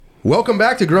Welcome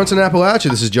back to Grunts in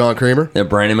Appalachia. This is John Kramer. And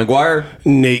Brandon McGuire.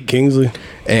 Nate Kingsley.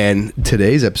 And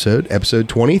today's episode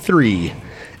 23.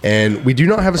 And we do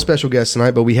not have a special guest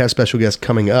tonight, but we have special guests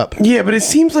coming up. Yeah, but it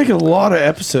seems like a lot of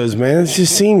episodes, man. It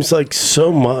just seems like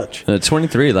so much.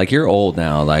 23, like you're old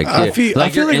now. Like, I feel your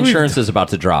like insurance is about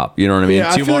to drop. You know what I mean?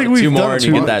 Yeah, I two feel more, like we've two more, done and too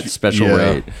you get much. that special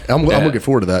rate. I'm looking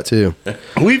forward to that too.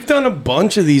 We've done a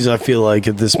bunch of these, I feel like,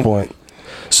 at this point.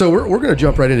 So we're going to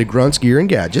jump right into Grunts, Gear, and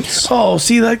Gadgets. Oh,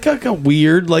 see, that got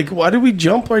weird. Like, why did we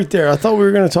jump right there? I thought we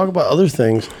were going to talk about other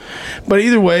things. But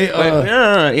either way...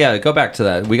 no. Yeah, go back to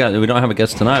that. We don't have a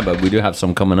guest tonight, but we do have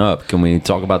some coming up. Can we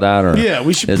talk about that? Or yeah,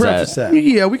 we should preface that.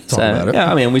 Yeah, we can talk about it. Yeah,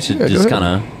 I mean, we should just kind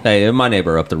of... Hey, my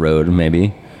neighbor up the road,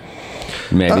 maybe.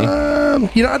 I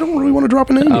don't really want to drop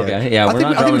a name yet. Okay, yeah, I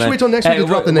think we should wait till next week to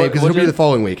drop the name because it'll be the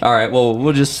following week. All right, well,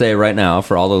 we'll just say right now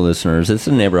for all the listeners, it's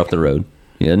the neighbor up the road.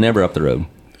 Yeah, neighbor up the road.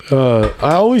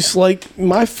 I always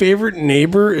my favorite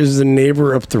neighbor is the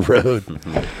neighbor up the road.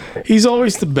 He's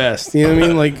always the best. You know what I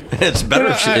mean? Like, it's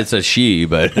better. It's a she,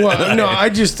 but well, no, I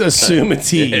just assume it's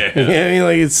he. Yeah. You know what I mean?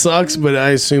 Like, it sucks, but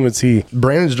I assume it's he.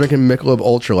 Brandon's drinking Michelob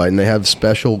Ultralight, and they have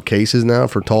special cases now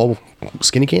for tall,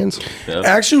 skinny cans. Yeah.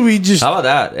 Actually, we just... How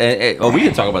about that? We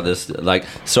can talk about this. Like,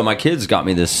 so my kids got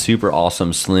me this super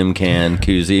awesome slim can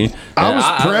koozie. I was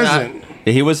present.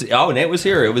 He was. Oh, Nate was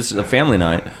here. It was a family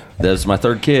night. That was my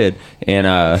third kid, and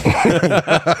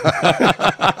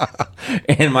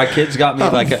and my kids got me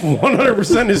like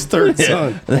 100% his third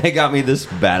son. They got me this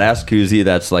badass koozie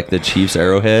that's like the Chiefs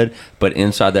arrowhead, but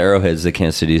inside the arrowhead is the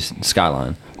Kansas City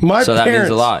skyline. So that means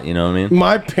a lot. You know what I mean?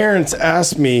 My parents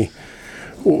asked me,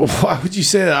 "Why would you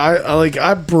say that?"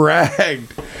 I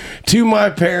bragged to my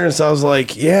parents. I was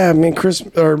like, "Yeah, man,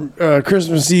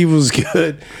 Christmas Eve was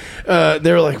good."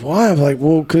 They were like, "Why?" I'm like,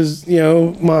 "Well, because my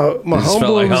homeboy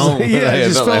felt like home. Yeah, it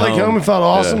just felt like home. It felt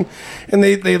awesome." Yeah. And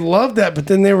they loved that, but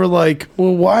then they were like,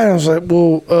 "Well, why?" I was like,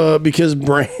 "Well, because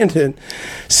Brandon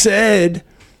said."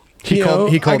 He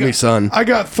called me son. I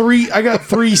got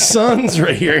three sons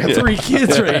right here. I got three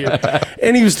kids right here.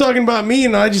 And he was talking about me,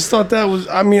 and I just thought that was,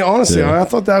 I mean, honestly, I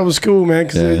thought that was cool, man,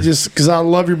 because I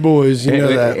love your boys. You know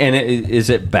that. And is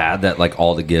it bad that like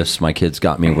all the gifts my kids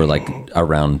got me were like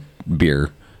around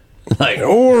beer? Like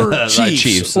or like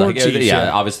Chiefs. Like,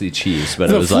 yeah, obviously Chiefs, but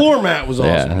the it was floor mat was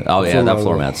awesome. Yeah. Oh yeah, that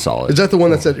floor mat's solid. Is that the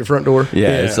one that's at your front door?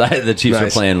 Yeah. It's like the Chiefs are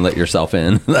playing "Let Yourself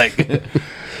In." Like,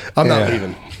 I'm not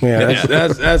leaving. Yeah,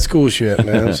 that's cool shit,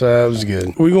 man. So that was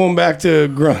good. We going back to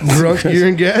Grunts, Gear,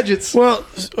 and Gadgets. Well,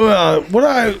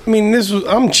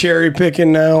 I'm cherry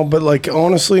picking now, but like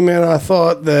honestly, man, I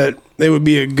thought that it would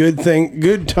be a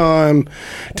good time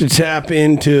to tap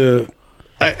into.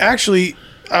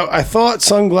 I thought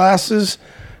sunglasses,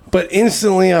 but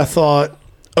instantly I thought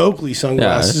Oakley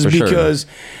sunglasses because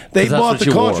they bought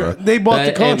the contract. They bought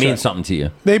the contract. It means something to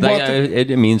you.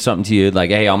 It means something to you. Like,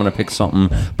 hey, I'm going to pick something,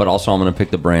 but also I'm going to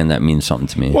pick the brand that means something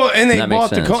to me. Well, and they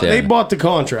bought the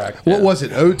contract. What was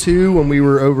it? 02 when we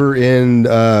were over in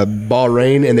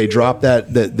Bahrain and they dropped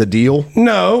the deal?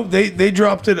 No, they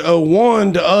dropped it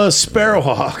 01 to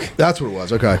Sparrowhawk. That's what it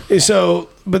was. Okay. So,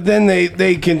 but then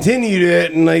they continued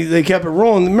it and they kept it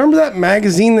rolling. Remember that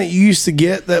magazine that you used to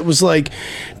get that was like,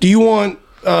 do you want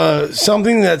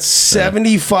something that's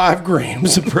 75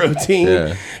 grams of protein?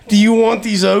 Yeah. Do you want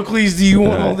these Oakleys? Do you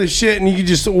want all this shit? And you could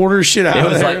just order shit out It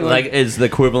of was there. like it's the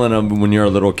equivalent of when you're a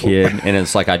little kid and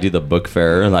it's like I do the book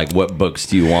fair. Like, what books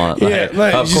do you want? Like,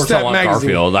 of course I want magazine.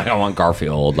 Garfield. Like, I want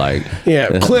Garfield. Like,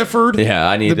 Clifford. Yeah,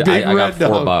 I need. I got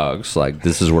 $4. Like,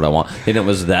 this is what I want. And it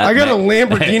was that. I got a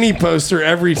Lamborghini poster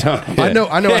every time. I know.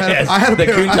 I had a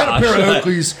pair of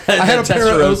Oakleys. I had a pair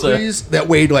of Oakleys that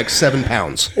weighed like 7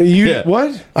 pounds.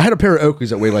 What? I had a pair of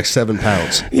Oakleys that weighed like 7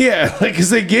 pounds. Yeah, like because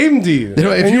they gave them to you.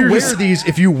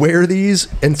 If you wear these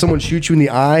and someone shoots you in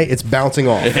the eye, it's bouncing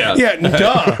off. Yeah,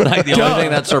 duh. Like the only thing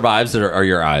that survives are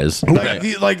your eyes.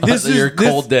 Your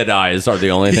cold dead eyes are the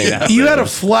only thing. That you had a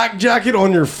flak jacket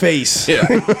on your face. Yeah.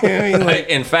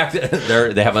 In fact,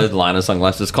 they have a line of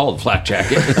sunglasses called Flak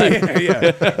Jacket.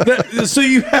 So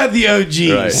you had the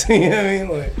OGs. Right. You know what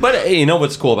I mean? But you know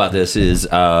what's cool about this is,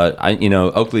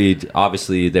 Oakley,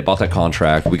 obviously they bought that contract.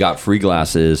 We got free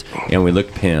glasses and we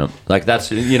looked pimp. Like that's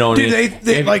Dude,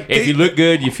 if you look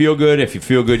good, you feel good. If you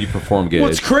feel good, you perform good.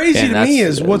 What's crazy to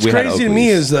me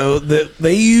is though that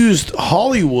they used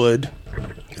Hollywood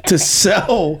to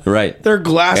sell their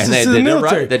glasses to the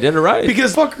military. They did it right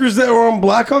because fuckers that were on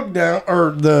Black Hawk Down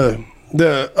or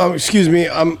excuse me,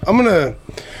 I'm gonna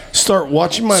start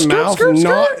watching my mouth.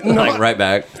 Not like right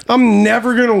back. I'm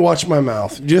never gonna watch my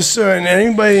mouth. Just so, and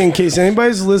anybody, in case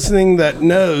anybody's listening that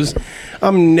knows,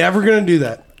 I'm never gonna do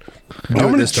that.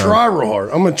 I'm gonna try real hard.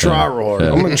 I'm gonna try real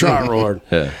hard.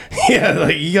 Yeah,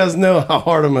 like you guys know how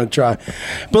hard I'm gonna try.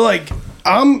 But like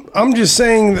I'm just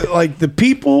saying that like the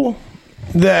people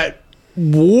that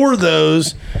wore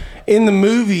those in the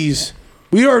movies,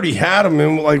 we already had them,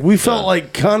 and like we felt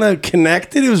like kind of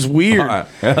connected. It was weird.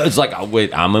 It's like,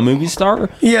 wait, I'm a movie star.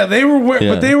 Yeah, they were,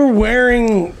 but they were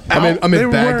wearing. I'm in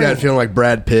Baghdad, feeling like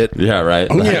Brad Pitt. Yeah, right.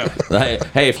 Yeah. Like,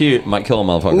 hey, if you might kill a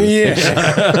motherfucker.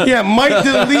 Yeah, yeah. Might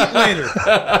delete later.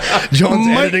 John's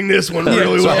editing this one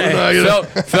really well.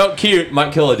 Felt cute.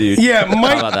 Might kill a dude. Yeah,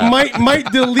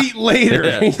 might delete later.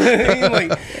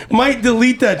 Like, might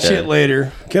delete that shit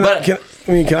later. Can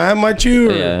I have my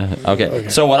chew? Yeah. Okay.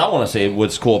 So what I want to say,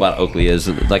 what's cool about Oakley is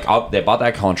like they bought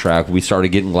that contract. We started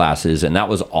getting glasses, and that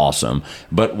was awesome.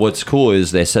 But what's cool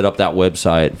is they set up that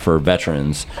website for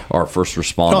veterans or first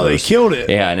responders. Oh, they killed it.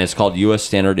 Yeah, and it's called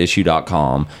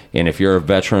usstandardissue.com. And if you're a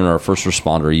veteran or a first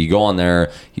responder, you go on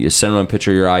there, you send them a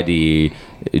picture of your ID,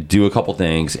 do a couple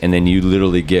things, and then you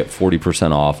literally get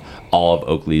 40% off all of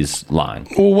Oakley's line.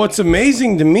 Well, what's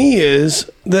amazing to me is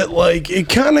that like it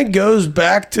kind of goes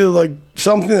back to like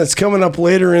something that's coming up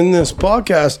later in this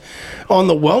podcast on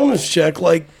the wellness check.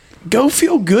 Like, go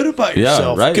feel good about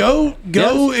yourself. Yeah, right.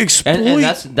 Go exploit.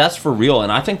 And that's for real.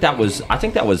 And I think that was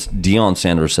Deion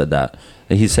Sanders said that.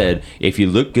 He said, if you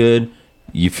look good,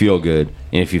 you feel good,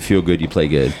 and if you feel good, you play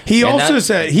good. He also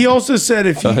said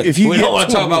if you we don't want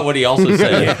to talk about what he also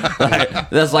said. Like,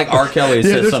 that's like R. Kelly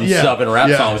said some stuff in rap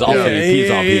songs. Also, he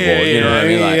pees on people. You know what I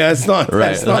mean? Like, yeah, it's not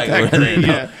that great.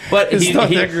 Yeah. But it's not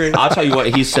that great. I'll tell you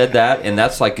what, he said that, and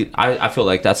that's like I feel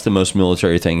like that's the most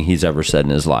military thing he's ever said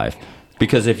in his life.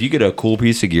 Because if you get a cool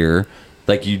piece of gear,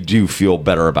 like you do feel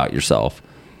better about yourself.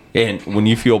 And when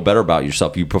you feel better about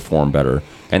yourself, you perform better.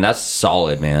 And that's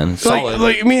solid, man. Solid.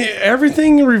 Like, I mean,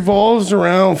 everything revolves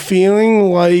around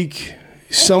feeling like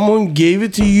someone gave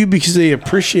it to you because they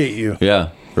appreciate you. Yeah,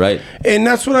 right. And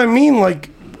that's what I mean. Like,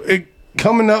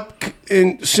 coming up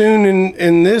soon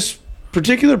in this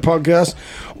particular podcast,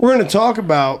 we're going to talk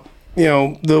about,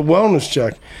 the wellness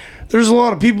check. There's a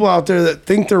lot of people out there that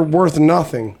think they're worth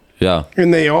nothing. Yeah.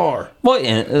 And they are. Well,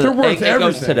 and they're worth everything.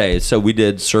 Goes today. So we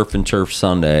did Surf and Turf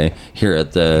Sunday here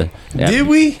at the... Did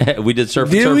we? We did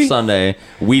Surf and Turf Sunday.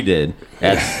 We did.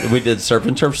 We did Surf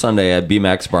and Turf Sunday at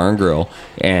BMAX Bar and Grill.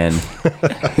 And...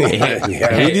 we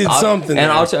did something.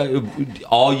 And I'll tell you,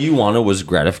 all you wanted was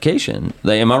gratification.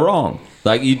 Like, am I wrong?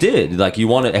 Like, you did. Like, you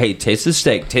wanted, hey, taste the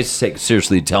steak. Taste the steak.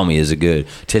 Seriously, tell me, is it good?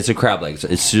 Taste the crab legs.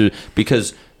 It's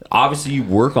because... Obviously, you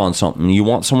work on something. You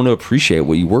want someone to appreciate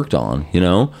what you worked on,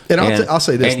 And I'll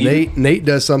say this: Nate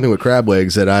does something with crab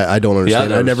legs that I don't understand.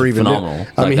 Yeah, I never even phenomenal.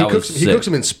 Did. I mean, he cooks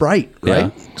them in Sprite,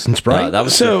 right? Yeah. In Sprite. That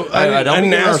was so. I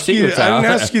didn't ask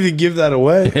you to give that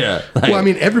away. Yeah. Well, I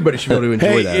mean, everybody should be able to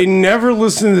enjoy that. Hey, never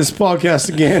listen to this podcast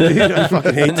again, dude. I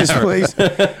fucking hate this place.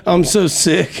 I'm so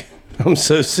sick. I'm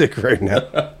so sick right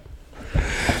now.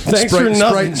 Thanks for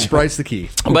nothing. Sprite's the key.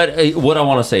 But what I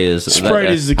want to say is Sprite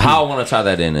is the key. How I want to tie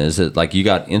that in is that like you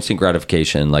got instant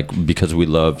gratification, like because we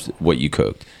loved what you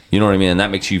cooked. You know what I mean? And that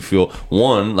makes you feel,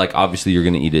 one, like obviously you're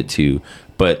going to eat it too,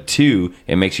 but two,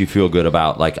 it makes you feel good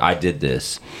about like I did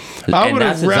this. I would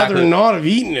have rather not have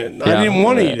eaten it. Yeah, I didn't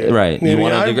want to eat it. Right.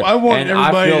 I want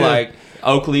everybody. I feel like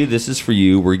Oakley, this is for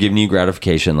you. We're giving you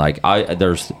gratification. Like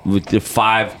there's with the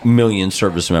 5 million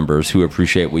service members who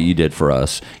appreciate what you did for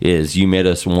us. Is you made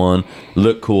us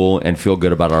look cool and feel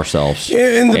good about ourselves.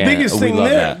 Yeah, and the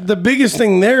biggest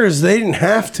thing there is they didn't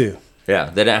have to. Yeah,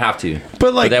 they didn't have to.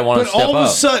 But like, they want to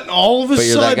step all of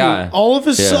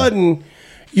a sudden,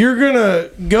 you're gonna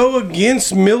go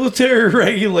against military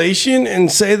regulation and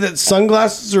say that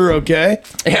sunglasses are okay.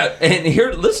 Yeah, and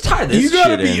here let's tie this. You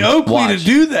gotta be Oakley to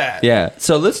do that. Yeah,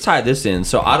 so let's tie this in.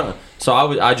 So I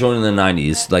joined in the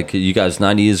 90s. Like you guys,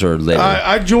 90s or later.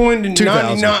 I joined in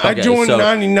 99. Okay, I joined in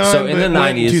 99. So in the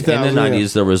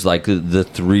 90s, there was like the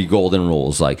 3 golden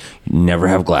rules. Like never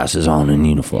have glasses on in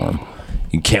uniform.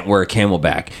 You can't wear a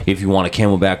Camelback. If you want a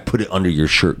Camelback, put it under your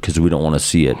shirt because we don't want to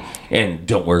see it. And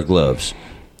don't wear gloves.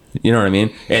 You know what I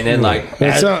mean? And then like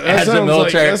as the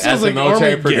military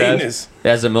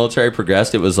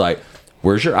progressed, it was like,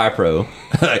 where's your eye pro?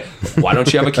 Like, why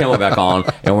don't you have a Camelback on?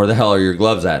 And where the hell are your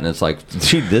gloves at? And it's like,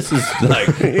 dude, this is like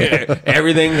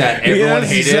everything that everyone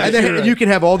hated. And you can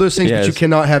have all those things, but you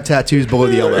cannot have tattoos below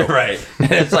the elbow. Right.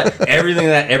 And it's like everything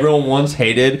that everyone once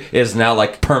hated is now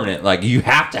like permanent. Like you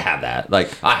have to have that.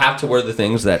 Like I have to wear the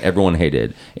things that everyone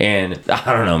hated. And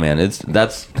I don't know, man.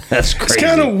 That's crazy. It's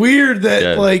kind of weird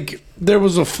that like there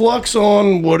was a flux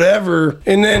on whatever,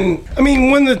 and then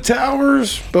when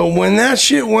that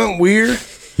shit went weird,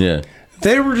 yeah,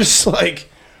 they were just like,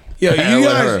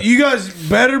 Yeah, you guys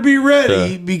better be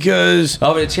ready because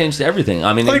but it changed everything.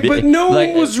 I mean, but no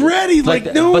one was ready. But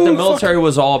the military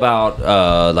was all about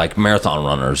like marathon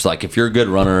runners. Like if you're a good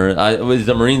runner,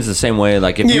 the Marines the same way.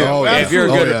 Like if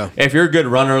you're a good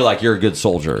runner, like you're a good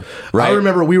soldier. Right? I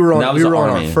remember we were on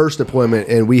our first deployment,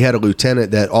 and we had a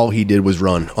lieutenant that all he did was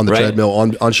run on the treadmill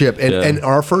on ship. And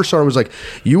our first sergeant was like,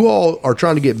 "You all are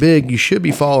trying to get big. You should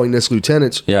be following this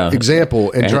lieutenant's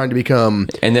example and trying to become."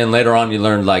 And then later on, you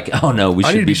learned like, "Oh no, we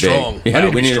should be strong. Big. Yeah,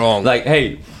 we need to be strong." Like,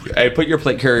 hey, put your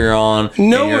plate carrier on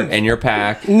and your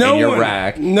pack and your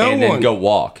rack, and then go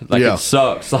walk. Like it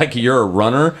sucks. Like you're a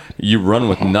runner, you run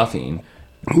with nothing.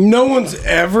 No one's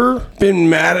ever been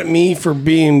mad at me for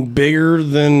being bigger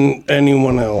than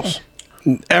anyone else.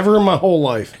 Ever in my whole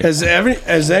life. Has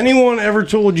anyone ever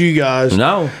told you guys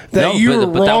that you were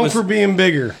wrong for being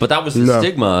bigger? But that was the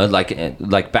stigma.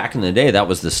 Like back in the day, that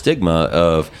was the stigma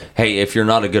of, hey, if you're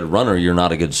not a good runner, you're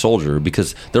not a good soldier,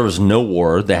 because there was no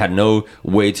war. They had no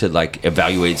way to like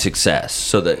evaluate success.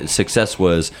 So the success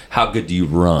was, how good do you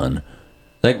run?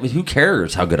 Like, who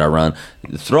cares how good I run?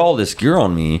 Throw all this gear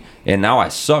on me, and now I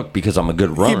suck because I'm a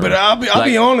good runner. Yeah, but I'll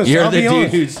be honest. You're the dude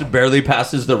who barely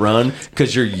passes the run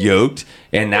because you're yoked,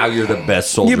 and now you're the best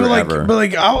soldier ever.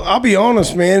 But I'll be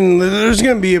honest, man. There's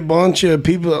going to be a bunch of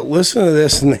people that listen to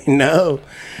this, and they know.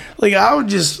 Like, I would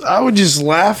just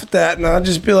laugh at that, and I'd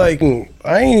just be like,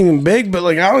 I ain't even big, but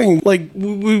like, I don't even, like,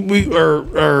 we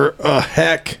are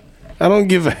heck. I don't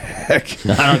give a heck.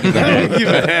 I don't give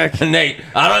a heck. Nate,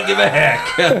 I don't give a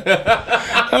heck.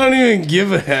 I don't even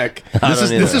give a heck.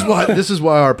 This is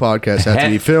why our podcast has to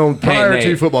be filmed prior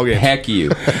to football games. Heck you.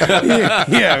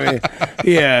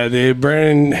 Dude,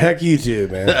 Brandon, heck you too,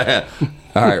 man.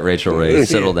 All right, Rachel Ray,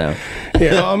 settle down.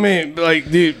 Yeah, I mean, like,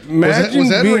 dude, imagine was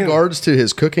that in regards to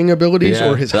his cooking abilities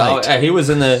or his height? He was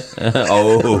in the.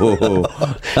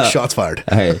 Shots fired.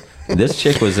 Hey. This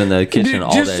chick was in the kitchen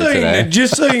all day today.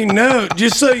 Just so you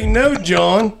know,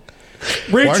 John,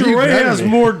 Rachel Ray has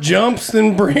more jumps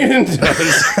than Brandon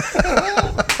does.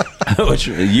 Which,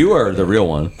 you are the real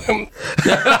one.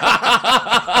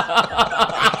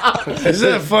 Is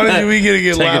that funny? Do we get a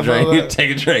good laugh out of that?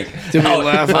 Take a drink. Did we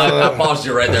laugh out of that? I paused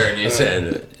you right there and you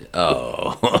said...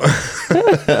 Oh,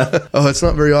 it's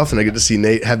not very often I get to see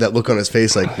Nate have that look on his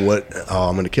face like, what? Oh,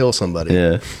 I'm going to kill somebody.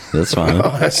 Yeah, that's fine.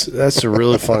 That's a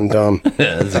really fun time.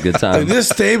 Yeah, that's a good time. Like, this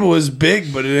table is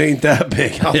big, but it ain't that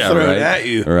big. I'll throw it at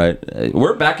you. Right.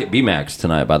 We're back at BMAX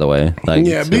tonight, by the way. Like,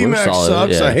 BMAX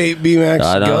sucks. Yeah. I hate BMAX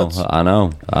guts. I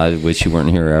know. I wish you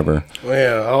weren't here ever.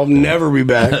 Yeah, I'll never be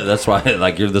back. That's why,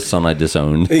 like, you're the son I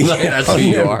disowned. Like, that's who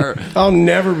you are. I'll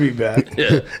never be back.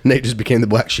 Yeah. Nate just became the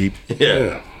black sheep.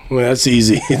 Yeah. Well, that's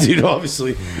easy, dude,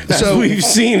 obviously. So we've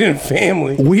seen in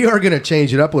family. We are going to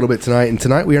change it up a little bit tonight. And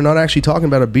tonight we are not actually talking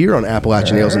about a beer on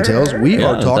Appalachian Ales and Tales. We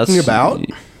are talking about...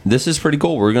 This is pretty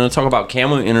cool. We're going to talk about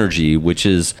Camo Energy, which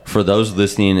is, for those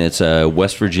listening, it's a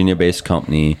West Virginia-based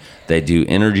company. They do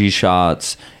energy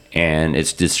shots, and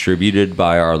it's distributed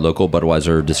by our local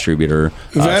Budweiser distributor.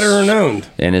 Veteran-owned.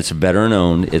 And it's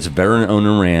veteran-owned. It's veteran-owned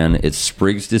and ran. It's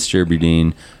Spriggs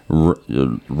Distributing.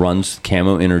 Runs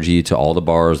Camo Energy to all the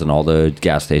bars and all the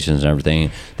gas stations and everything.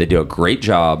 They do a great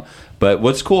job. But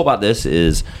what's cool about this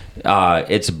is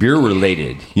it's beer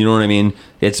related. You know what I mean?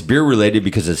 It's beer related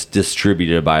because it's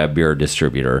distributed by a beer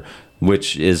distributor,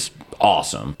 which is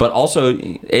awesome. But also,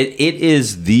 it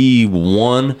is the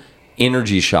one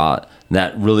energy shot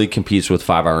that really competes with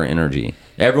 5 Hour Energy.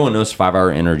 Everyone knows 5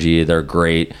 Hour Energy. They're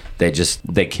great.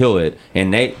 They kill it.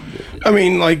 And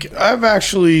I've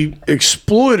actually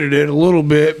exploited it a little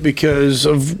bit because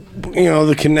of,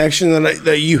 the connection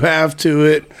that you have to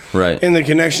it. Right. And the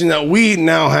connection that we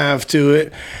now have to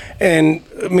it. And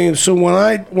I mean, so when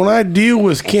I deal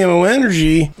with Camo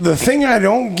Energy, the thing I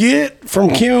don't get from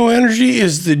Camo Energy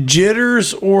is the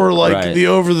jitters or the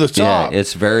over the top. Yeah,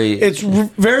 it's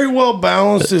very well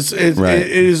balanced.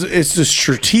 It's a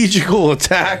strategical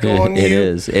attack on you. It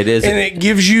is, and it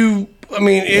gives you. I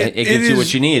mean, it gives you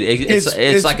what you need.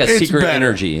 It's like a secret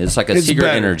energy. It's like a secret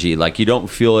energy. Like, you don't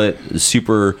feel it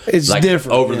super. It's like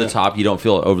different over the top. You don't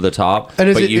feel it over the top. And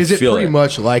is it pretty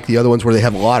much like the other ones where they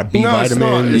have a lot of B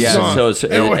vitamins? So it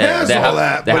has all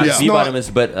that. They have B vitamins,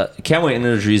 but Camo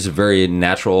Energy is a very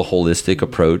natural, holistic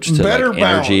approach to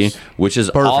energy, which is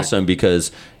awesome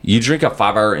because you drink a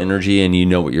 5 Hour Energy and you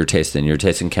know what you're tasting. You're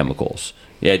tasting chemicals.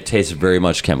 Yeah, it tastes very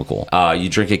much chemical. You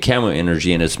drink a Camo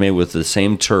Energy, and it's made with the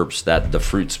same terps that the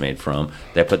fruit's made from.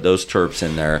 They put those terps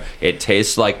in there. It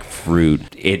tastes like fruit.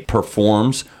 It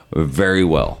performs very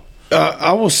well.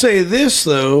 I will say this,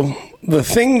 though. the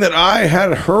thing that I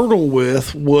had a hurdle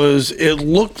with was it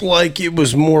looked like it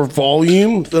was more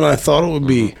volume than I thought it would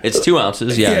be. It's 2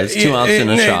 ounces. Yeah, it's 2 ounces in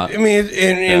a shot. I mean,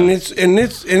 and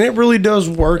it really does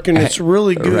work, and it's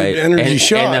really good energy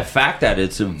shot. And the fact that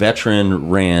it's a veteran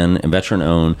ran and veteran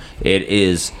owned, it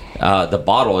is the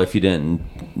bottle. If you didn't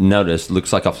notice,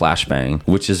 looks like a flashbang,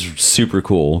 which is super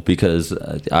cool because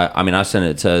I sent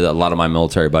it to a lot of my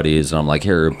military buddies, and I'm like,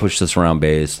 here, push this around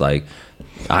base, like.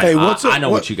 I know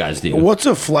what you guys do. What's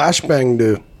a flashbang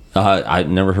do? I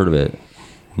never heard of it.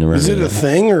 Is it a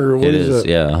thing or what is it?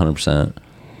 Yeah, 100%.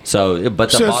 So,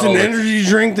 but so it's an energy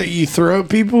drink that you throw at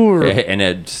people, or and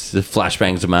it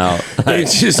flashbangs them out.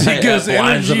 It's just it goes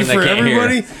energy for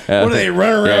everybody. What do they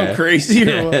run around crazy?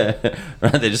 Or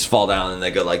what? They just fall down and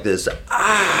they go like this.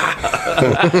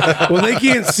 Well, they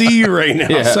can't see you right now.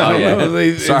 Yeah.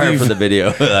 So sorry for the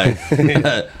video.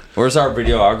 Where's our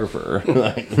videographer?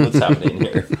 What's happening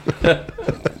here?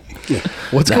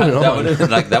 What's going on?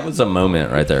 That was a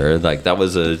moment right there. Like that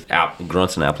was a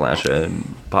Grunts and Appalachia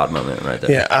pod moment right there.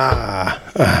 Yeah.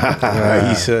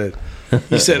 He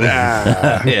said.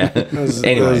 Yeah.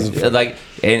 Anyway,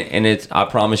 and it's. I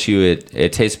promise you,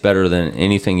 it tastes better than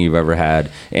anything you've ever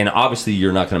had. And obviously,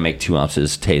 you're not going to make 2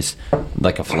 ounces taste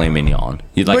like a filet mignon.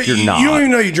 You're not. You don't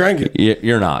even know you drank it.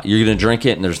 You're not. You're going to drink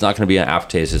it, and there's not going to be an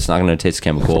aftertaste. It's not going to taste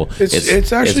chemical.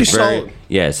 It's actually solid.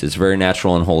 Yes, it's very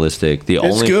natural and holistic.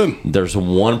 Good. There's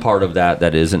one part of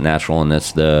that isn't natural, and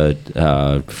that's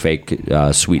the fake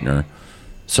sweetener.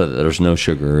 So that there's no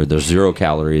sugar, there's 0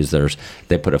 calories.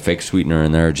 They put a fake sweetener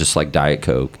in there, just like Diet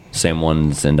Coke. Same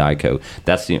ones in Diet Coke.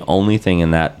 That's the only thing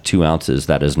in that 2 ounces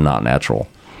that is not natural.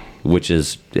 Which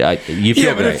is you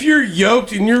feel but if you're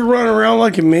yoked and you're running around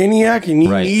like a maniac and you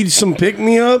need some pick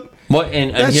me up,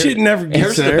 that shit never gets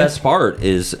here's there. The best part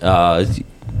is.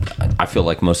 I feel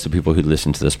like most of the people who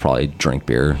listen to this probably drink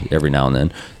beer every now and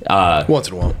then. Once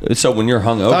in a while. So when you're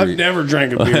hungover, I've never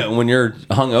drank a beer. When you're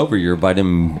hungover, you're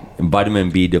vitamin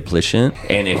B depletion,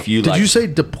 and if you did you say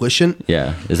depletion?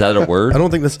 Yeah, is that a word? I don't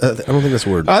think that's a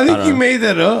word. I think you made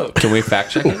that up. Can we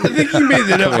fact check it? I think you made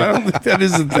that up. I don't think that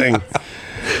is a thing.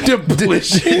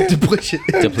 Depletion. Deficient.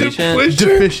 Right.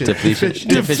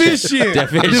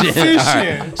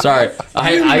 Sorry,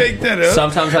 I make that up.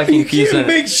 Sometimes I confuse an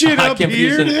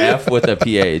F with a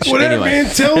PH. Whatever, anyway.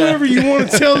 man. Tell whoever you want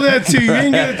to tell that to. You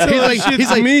ain't gonna tell shit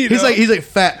to me. He's like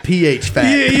fat PH fat.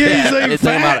 Yeah. He's like it's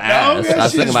fat. About ass. I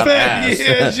was thinking about fat. ass.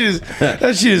 Yeah,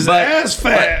 that shit is ass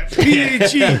fat.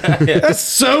 PHE. That's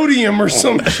sodium or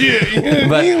some shit. You know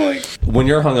what I mean? Like when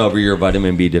you're hungover, you're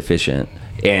vitamin B deficient.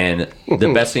 And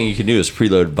the best thing you can do is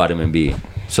preload vitamin B.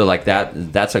 So like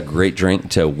that's a great drink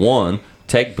to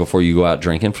take before you go out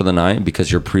drinking for the night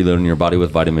because you're preloading your body with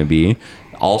vitamin B.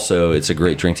 Also, it's a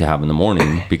great drink to have in the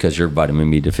morning because you're vitamin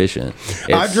B deficient.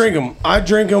 I drink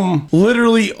them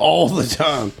literally all the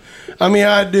time. I mean,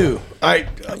 I do.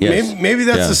 Maybe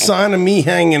that's a sign of me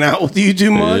hanging out with you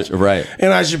too much, right?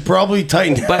 And I should probably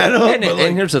tighten that up.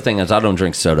 And here's the thing: is I don't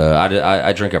drink soda.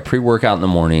 I drink a pre-workout in the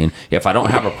morning. If I don't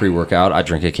have a pre-workout, I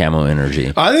drink a Camo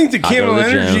Energy. I think the Camo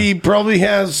Energy probably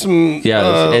has some.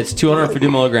 Yeah, it's 250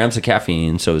 milligrams of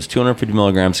caffeine, so it's 250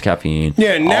 milligrams of caffeine.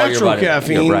 Yeah, natural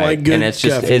caffeine, right? Like good. And it's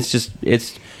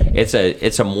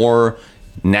a more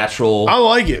natural. I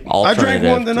like it. I drank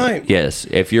one tonight. Yes,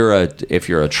 if you're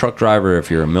a truck driver, if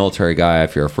you're a military guy,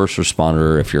 if you're a first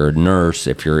responder, if you're a nurse,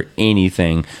 if you're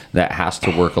anything that has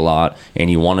to work a lot, and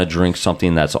you want to drink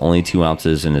something that's only 2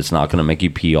 ounces and it's not going to make you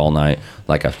pee all night,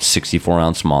 like a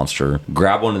 64-ounce Monster,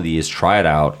 grab one of these, try it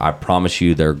out. I promise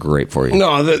you, they're great for you.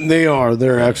 No, they are.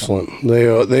 They're excellent.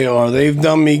 They are. They've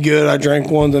done me good. I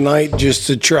drank one tonight just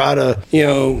to try to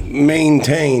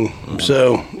maintain.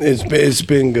 So it's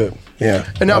been good. Yeah.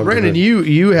 And now, Brandon,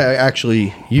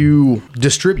 you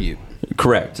distribute.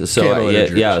 Correct.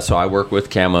 So so I work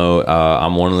with Camo.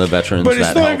 I'm one of the veterans. But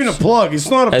it's not even a plug. It's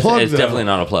not a plug. It's definitely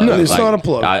not a plug. No, it's not a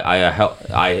plug.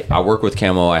 I work with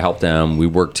Camo. I help them. We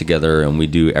work together and we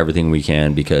do everything we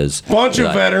can because bunch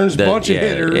of veterans, bunch of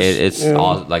hitters. It's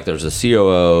all, like there's a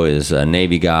COO, is a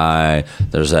Navy guy.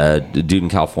 There's a dude in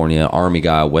California, Army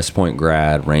guy, West Point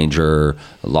grad, Ranger,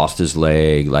 lost his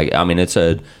leg. Like I mean, it's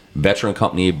a veteran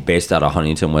company based out of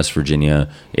Huntington, West Virginia.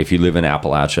 If you live in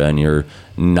Appalachia and you're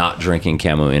not drinking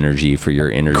Camo Energy for your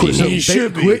energy needs, you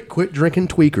should quit drinking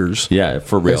tweakers. Yeah,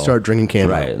 for real. And start drinking Camo.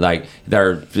 Right, like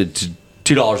they're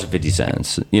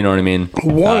 $2.50. You know what I mean?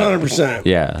 100%.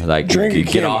 Yeah, like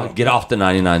get off the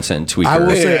 99-cent tweaker. I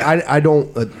will say I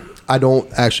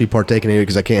don't actually partake in it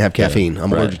because I can't have caffeine.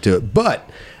 I'm allergic to it. But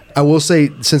I will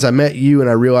say, since I met you and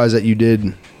I realized that you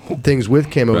did things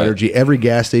with Camo Energy. Every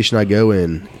gas station I go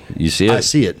in, you see it. I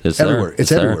see it. It's everywhere.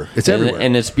 It's everywhere. It's everywhere.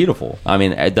 And it's beautiful. I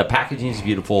mean, the packaging is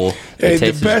beautiful. It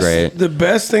tastes great. The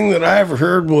best thing that I ever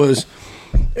heard was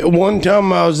one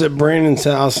time I was at Brandon's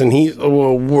house, and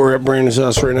we're at Brandon's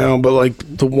house right now, but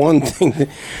like the one thing that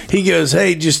he goes,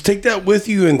 hey, just take that with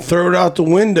you and throw it out the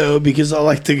window because I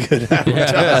like to get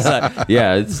advertised.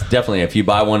 Yeah, it's definitely, if you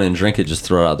buy one and drink it, just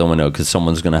throw it out the window because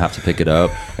someone's going to have to pick it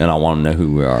up, and I want to know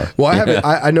who we are. Well,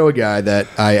 I know a guy that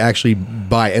I actually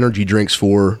buy energy drinks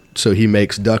for, so he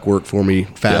makes duct work for me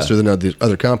faster than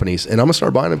other companies, and I'm gonna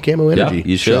start buying him Camo Energy.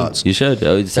 You should. Shots. You should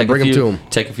bring them to him.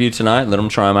 Take a few tonight, let them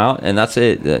try them out, and that's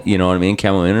it. You know what I mean?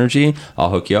 Camo Energy. I'll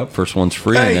hook you up. First one's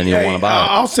free, and then you'll want to buy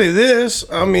it. I'll say this.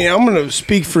 I mean, I'm gonna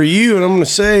speak for you, and I'm gonna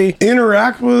say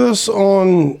interact with us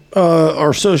on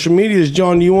our social medias.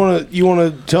 John, you want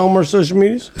to tell them our social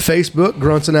medias? Facebook,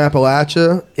 Grunts in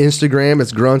Appalachia. Instagram,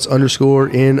 it's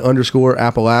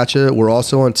Grunts_in_Appalachia. We're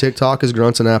also on TikTok as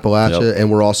Grunts in Appalachia,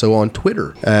 and we're also on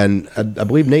Twitter, and I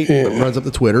believe Nate runs up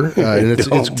the Twitter. And it's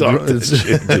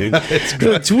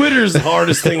Twitter's the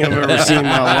hardest thing I've ever seen in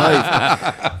my life.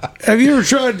 Have you ever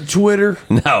tried Twitter?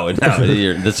 No.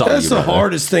 That's the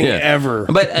hardest thing ever.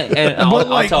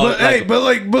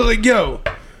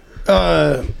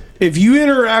 If you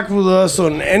interact with us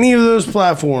on any of those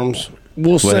platforms,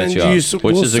 we'll send you some,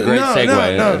 which is a great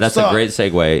segue. That's a great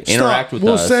segue. Interact with us.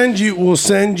 We'll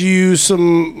send you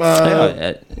some.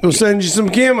 We'll send you some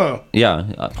camo.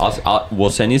 Yeah,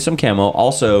 we'll send you some camo.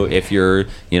 Also, if you're,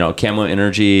 Camo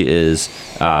Energy is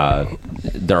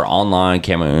they're online,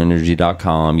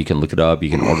 camoenergy.com. You can look it up.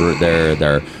 You can order it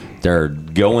there. They're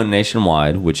going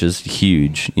nationwide, which is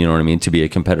huge, you know what I mean, to be a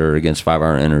competitor against 5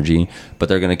 Hour Energy, but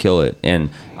they're going to kill it. And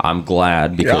I'm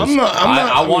glad because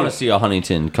I want to see a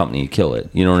Huntington company kill it.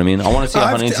 You know what I mean? I want to see a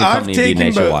Huntington company be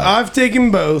nationwide. I've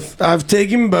taken both,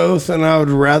 and I would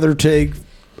rather take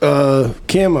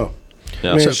camo.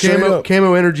 Yeah. So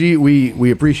Camo Energy, we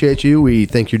appreciate you. We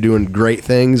think you're doing great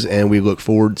things, and we look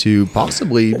forward to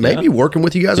maybe working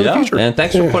with you guys in the future. And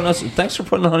thanks for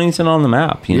putting Huntington on the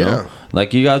map. You know,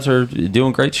 like you guys are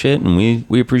doing great shit, and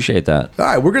we appreciate that. All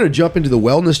right, we're going to jump into the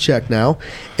wellness check now,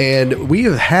 and we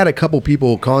have had a couple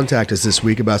people contact us this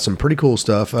week about some pretty cool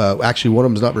stuff. Actually, one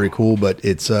of them is not very cool, but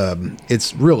it's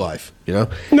real life. No,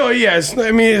 yeah.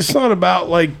 It's not about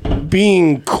like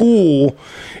being cool.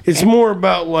 It's more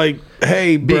about like,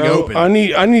 hey, bro, being open. I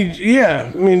need.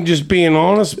 Yeah, just being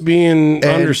honest, being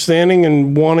understanding,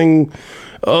 and wanting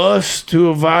us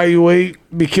to evaluate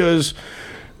because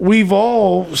we've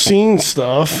all seen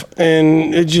stuff,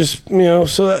 and it just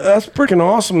so that's freaking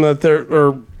awesome that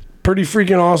pretty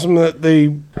freaking awesome that they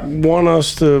want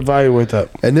us to evaluate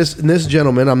that. And this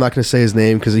gentleman, I'm not going to say his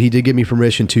name because he did give me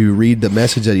permission to read the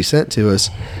message that he sent to us.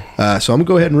 So I'm going to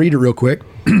go ahead and read it real quick,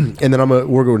 and then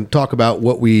we're going to talk about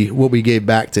what we gave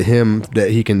back to him that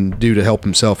he can do to help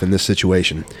himself in this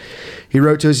situation. He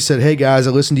wrote to us. He said, "Hey guys,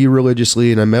 I listened to you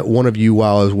religiously, and I met one of you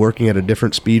while I was working at a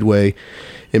different speedway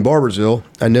in Barboursville.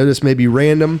 I know this may be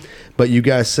random, but you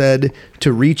guys said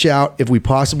to reach out if we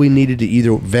possibly needed to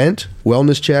either vent,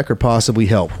 wellness check, or possibly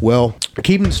help. Well,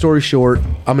 keeping the story short,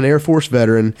 I'm an Air Force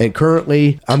veteran, and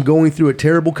currently I'm going through a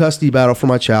terrible custody battle for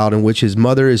my child in which his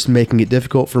mother is making it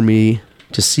difficult for me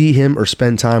to see him or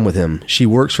spend time with him. She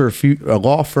works for a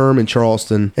law firm in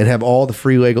Charleston and have all the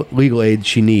free legal aid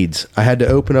she needs. I had to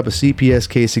open up a CPS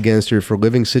case against her for her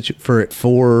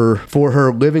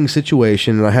living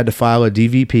situation, and I had to file a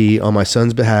DVP on my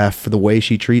son's behalf for the way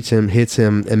she treats him, hits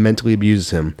him, and mentally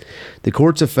abuses him. The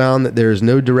courts have found that there is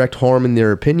no direct harm in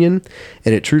their opinion,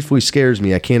 and it truthfully scares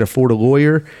me. I can't afford a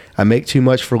lawyer. I make too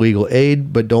much for legal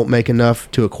aid, but don't make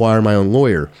enough to acquire my own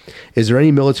lawyer. Is there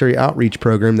any military outreach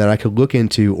program that I could look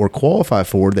into or qualify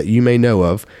for that you may know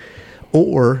of,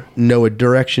 or know a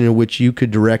direction in which you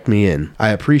could direct me in? I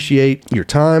appreciate your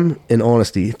time and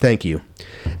honesty. Thank you."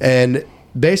 And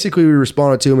basically we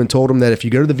responded to him and told him that if you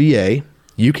go to the VA,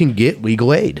 you can get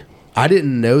legal aid. I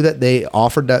didn't know that they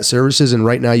offered that services, and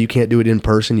right now you can't do it in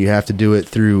person. You have to do it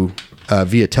through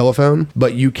via telephone,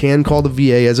 but you can call the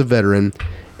VA as a veteran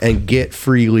and get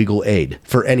free legal aid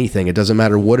for anything. It doesn't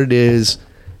matter what it is.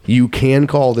 You can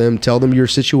call them, tell them your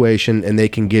situation, and they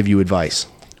can give you advice,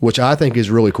 which I think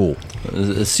is really cool.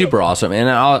 It's super awesome. And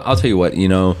I'll tell you what,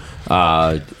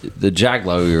 the JAG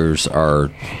lawyers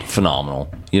are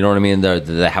phenomenal. You know what I mean?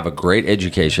 They have a great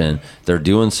education. They're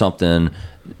doing something,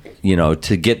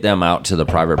 to get them out to the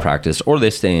private practice, or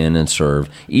they stay in and serve.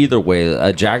 Either way,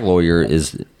 a JAG lawyer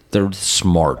they're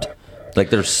smart. Like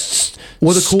they're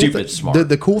stupid smart.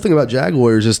 The cool thing about JAG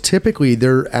lawyers is typically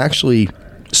they're actually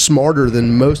smarter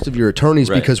than most of your attorneys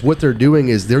because what they're doing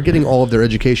is they're getting all of their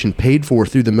education paid for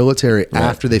through the military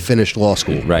after they finished law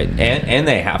school. Right, and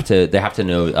they have to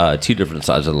know two different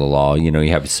sides of the law. You know,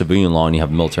 you have civilian law and you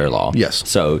have military law. Yes.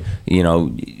 So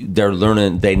they're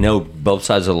learning. They know both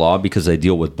sides of the law because they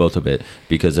deal with both of it.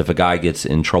 Because if a guy gets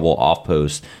in trouble off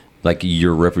post, like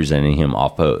you're representing him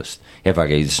off post. If a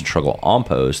guy gets in trouble on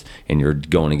post and you're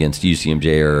going against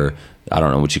UCMJ or I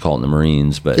don't know what you call it in the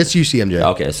Marines, but it's UCMJ.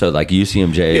 Okay, so like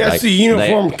UCMJ, yeah, it's the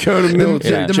Uniform Code of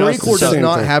Military. The Marine Corps does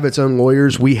not have its own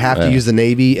lawyers. We have to use the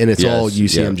Navy, and it's all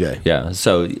UCMJ. Yeah.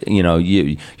 So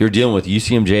you're dealing with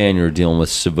UCMJ and you're dealing with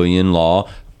civilian law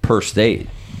per state.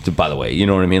 By the way, you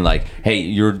know what I mean? Like, hey,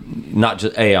 you're not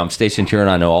just I'm stationed here and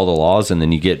I know all the laws, and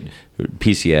then you get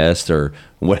PCS or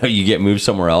whatever, you get moved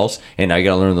somewhere else, and now you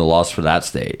got to learn the laws for that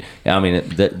state. I mean,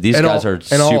 these guys are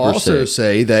super. And I'll also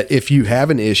say that if you have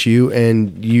an issue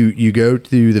and you go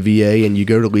to the VA and you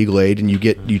go to legal aid and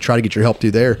you try to get your help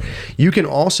through there, you can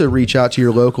also reach out to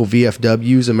your local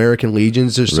VFWs, American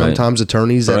Legions. There's sometimes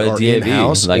attorneys that are in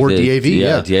house or DAV.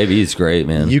 Yeah, DAV is great,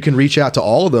 man. You can reach out to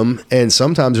all of them, and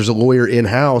sometimes there's a lawyer in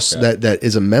house that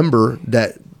is a member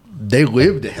that. They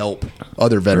live to help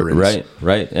other veterans.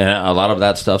 Right. And a lot of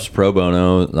that stuff's pro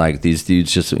bono. Like these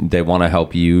dudes they want to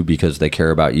help you because they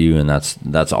care about you, and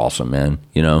that's awesome, man.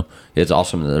 You know, it's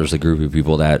awesome that there's a group of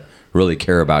people that really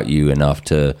care about you enough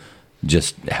to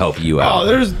just help you out.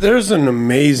 Oh, there's an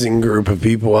amazing group of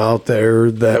people out there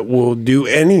that will do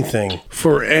anything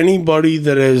for anybody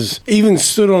that has even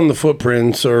stood on the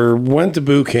footprints or went to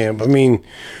boot camp. I mean,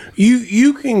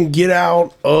 you can get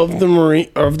out of the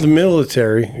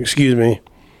military. Excuse me.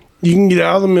 You can get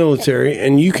out of the military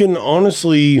and you can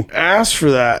honestly ask for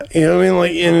that. You know what I mean?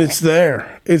 Like, and it's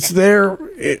there. It's there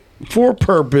for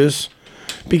purpose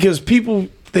because people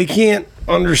they can't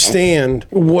understand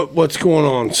what's going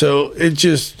on. So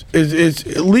it's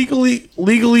legally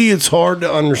it's hard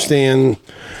to understand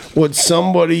what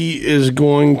somebody is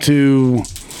going to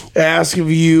ask of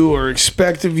you or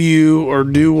expect of you or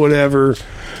do whatever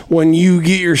when you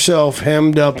get yourself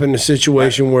hemmed up in a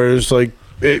situation where it's like,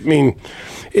 it's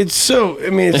impossible.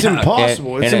 It's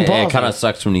impossible. It kind of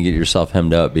sucks when you get yourself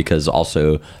hemmed up because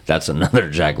also that's another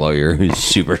JAG lawyer who's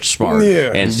super smart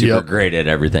and super great at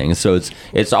everything. So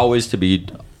it's always to be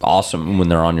awesome when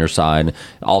they're on your side.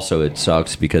 Also, it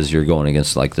sucks because you're going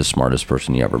against like the smartest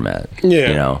person you ever met. Yeah.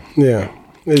 You know? Yeah.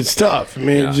 It's tough. I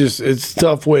mean, it's a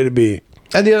tough way to be.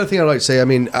 And the other thing I'd like to say, I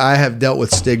mean, I have dealt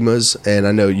with stigmas, and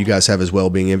I know you guys have as well,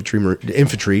 being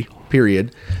infantry,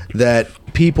 period, that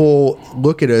people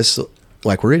look at us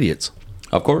like we're idiots.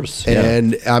 Of course.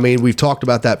 And, I mean, we've talked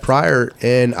about that prior,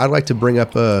 and I'd like to bring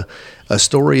up a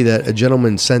story that a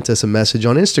gentleman sent us a message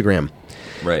on Instagram.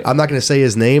 Right. I'm not going to say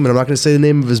his name, and I'm not going to say the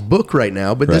name of his book right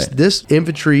now, but this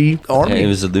infantry army. Yeah, he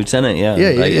was a lieutenant, Yeah,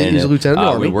 he's a lieutenant in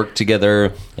the army. We worked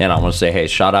together, and I want to say, hey,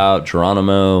 shout out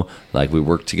Geronimo. Like, we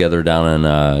worked together down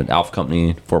in Alpha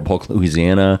Company, Fort Polk,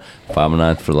 Louisiana,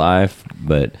 509th for life.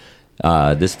 But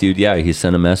this dude, he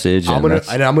sent a message. I'm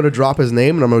gonna drop his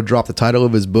name, and I'm gonna drop the title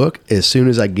of his book as soon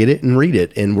as I get it and read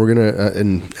it, and we're gonna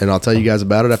and I'll tell you guys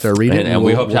about it after I read it. And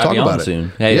we hope to have you on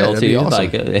soon. Hey, LT, awesome.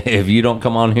 Like if you don't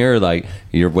come on here, like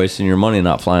you're wasting your money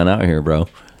not flying out here, bro.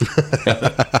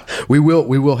 We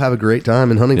will have a great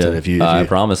time in Huntington if you I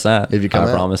promise that. If you come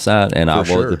I promise that, and I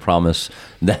will promise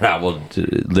that I will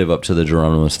live up to the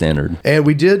Geronimo standard. And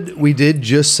we did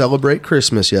just celebrate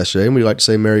Christmas yesterday, and we'd like to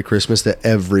say Merry Christmas to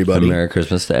everybody. Merry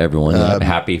Christmas to everyone.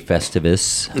 Happy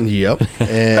Festivus. Yep. And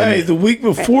hey, the week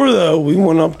before though, we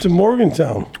went up to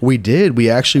Morgantown. We did. We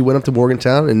actually went up to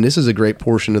Morgantown, and this is a great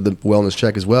portion of the wellness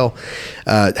check as well.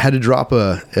 Had to drop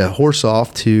a horse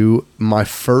off to my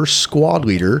first squad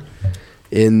leader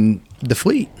in the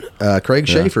fleet, Craig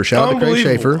Schaefer. Shout out to Craig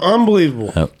Schaefer.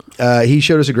 Unbelievable. He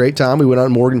showed us a great time. We went out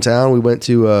in Morgantown. We went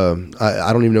to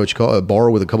I don't even know what you call it, a bar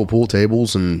with a couple pool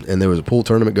tables, and there was a pool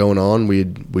tournament going on.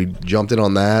 We jumped in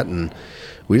on that, and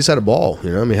we just had a ball.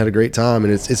 You know, I mean, had a great time,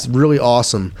 and it's really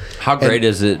awesome. How great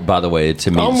is it, by the way,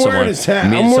 to meet someone?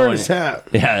 I'm wearing his hat.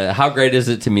 Yeah, how great is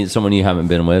it to meet someone you haven't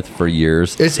been with for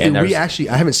years? I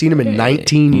haven't seen him in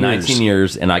 19 years. 19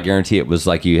 years, and I guarantee it was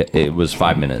like it was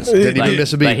 5 minutes. Didn't even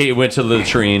miss a beat. Like he went to the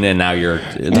latrine, and now you're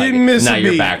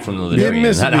you're back from the latrine.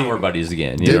 Now we're buddies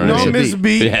again. You know what I mean? Miss a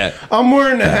beat. Yeah. I'm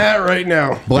wearing the hat right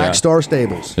now. Black Star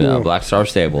Stables. Yeah, Black Star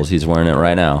Stables. He's wearing it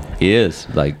right now. He is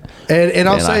like. And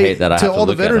I'll say to all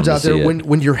the veterans out there,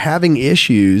 when you're having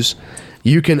issues,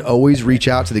 you can always reach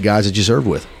out to the guys that you serve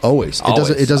with. Always.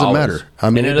 It doesn't matter. I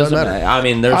mean, it doesn't matter. I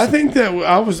mean, I think that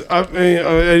I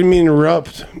didn't mean to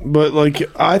interrupt, but like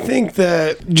I think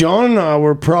that John and I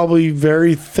were probably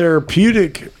very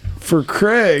therapeutic for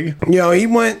Craig, he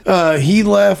went, he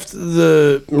left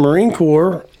the Marine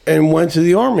Corps and went to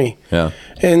the Army. Yeah.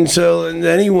 And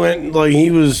then he went, like,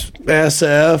 he was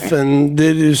SF and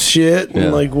did his shit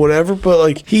and, like, whatever. But,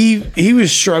 like, he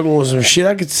was struggling with some shit.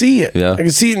 I could see it. Yeah. I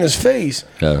could see it in his face.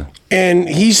 Yeah. And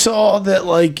he saw that,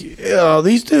 like,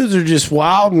 these dudes are just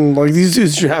wild and, like, these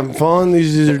dudes are having fun.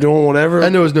 These dudes are doing whatever.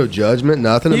 And there was no judgment,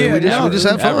 nothing. I mean, we just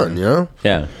had fun,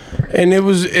 Yeah. And it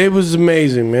was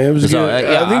amazing, man. It was good.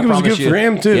 I think it was good for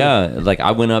him, too. Yeah. Like,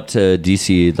 I went up to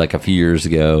D.C., like, a few years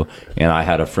ago, and I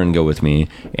had a friend go with me.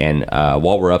 And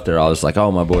while we're up there, I was like,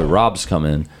 oh, my boy Rob's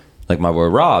coming. Like, my boy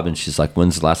Rob. And she's like,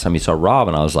 when's the last time you saw Rob?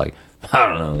 And I was like, I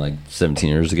don't know, like 17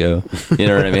 years ago. You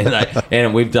know what I mean?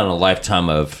 And we've done a lifetime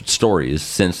of stories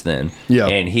since then. Yeah.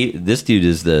 And this dude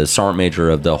is the sergeant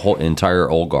major of the whole entire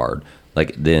old guard.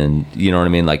 Like, then, you know what I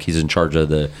mean? Like, he's in charge of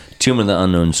the Tomb of the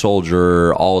Unknown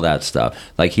Soldier, all that stuff.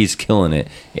 Like, he's killing it.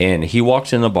 And he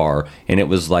walks in the bar, and it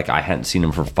was like I hadn't seen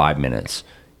him for 5 minutes.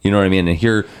 You know what I mean? And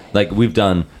here, like, we've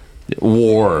done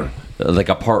war, like,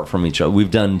 apart from each other.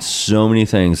 We've done so many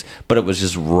things, but it was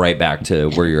just right back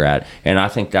to where you're at. And I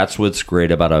think that's what's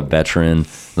great about a veteran,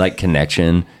 like,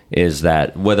 connection, is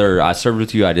that whether I served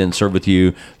with you, I didn't serve with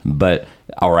you,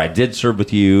 or I did serve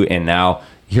with you, and now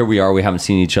here we are, we haven't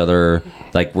seen each other.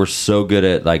 Like, we're so good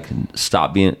at, like,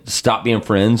 stop being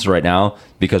friends right now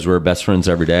because we're best friends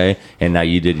every day. And now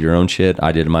you did your own shit,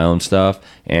 I did my own stuff,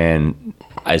 and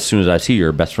as soon as I see you,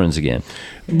 you're best friends again.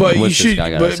 But you should,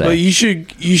 but you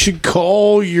should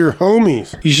call your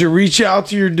homies. You should reach out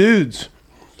to your dudes.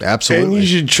 Absolutely. And you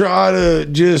should try to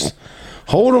just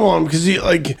hold on,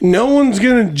 because no one's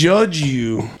gonna judge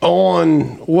you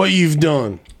on what you've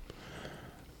done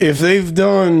if they've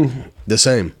done the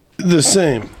same.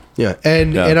 Yeah.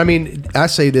 And I mean, I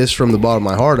say this from the bottom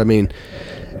of my heart. I mean,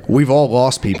 we've all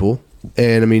lost people.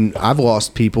 And I mean, I've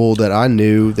lost people that I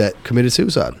knew that committed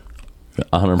suicide.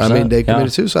 100%. I mean, they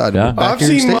committed suicide. Yeah. I've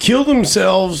seen them kill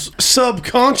themselves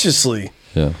subconsciously.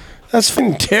 Yeah. That's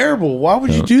fucking terrible. Why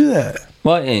would you do that?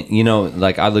 Well, you know,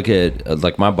 like, I look at,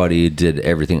 like, my buddy did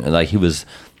everything. Like, he was,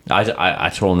 I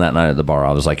told him that night at the bar,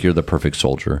 I was like, you're the perfect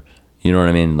soldier. You know what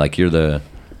I mean? Like, I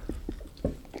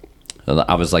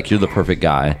was like, you're the perfect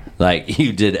guy. Like,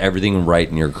 you did everything right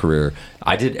in your career.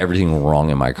 I did everything wrong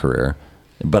in my career,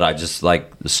 but I just,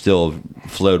 like, still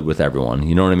flowed with everyone.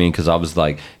 You know what I mean? Because I was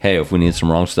like, hey, if we need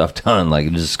some wrong stuff done,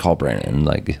 like, just call Brandon.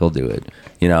 Like, he'll do it,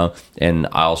 you know? And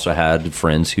I also had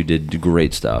friends who did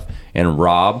great stuff. And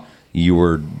Rob, you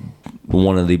were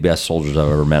one of the best soldiers I've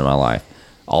ever met in my life.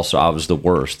 Also, I was the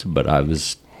worst, but I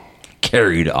was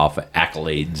carried off of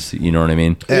accolades. You know what I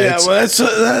mean? Yeah, well,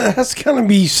 that's gonna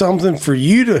be something for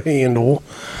you to handle.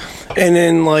 And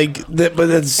then, like that, but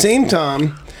at the same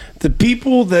time, the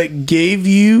people that gave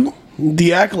you the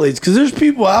accolades, because there's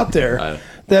people out there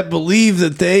that believe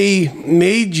that they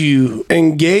made you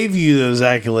and gave you those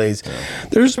accolades. Yeah.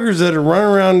 There's fuckers that are running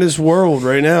around this world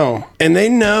right now, and they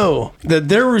know that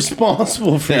they're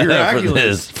responsible for your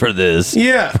accolades. For this.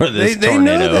 Yeah. For this they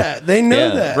know that. They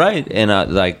know that. Right. And,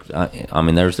 I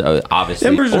mean, there's obviously...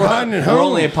 Embers are hiding at home. We're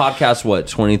only a podcast,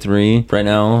 23 right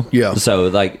now? Yeah. So,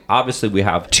 like, obviously we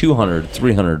have 200,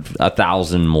 300,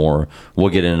 1,000 more. We'll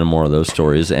get into more of those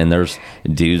stories. And there's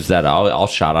dudes that I'll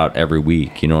shout out every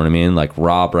week. You know what I mean? Like,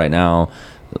 Rob right now,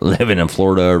 living in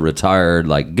Florida, retired,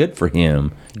 like, good for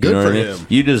him. Good for him.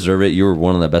 You deserve it. You were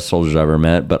one of the best soldiers I've ever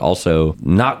met, but also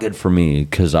not good for me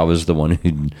because I was the one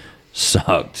who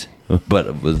sucked,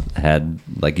 but had,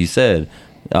 like you said,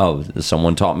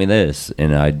 someone taught me this,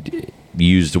 and I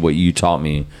used what you taught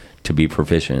me to be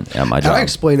proficient at my job. I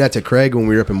explained that to Craig when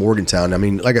we were up in Morgantown. I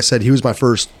mean, like I said, he was my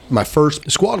first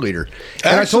squad leader.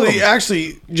 And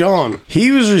actually, John, he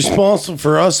was responsible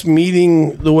for us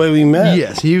meeting the way we met.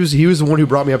 Yes, he was the one who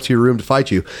brought me up to your room to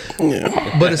fight you.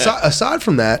 Yeah. But aside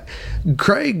from that,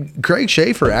 Craig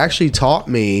Schaefer actually taught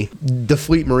me the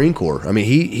Fleet Marine Corps. I mean,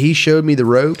 he showed me the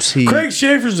ropes. Craig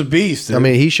Schaefer's a beast. Dude. I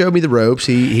mean, he showed me the ropes.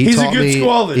 He's taught a good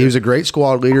squad leader. He was a great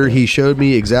squad leader. He showed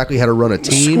me exactly how to run a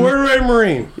team. Square away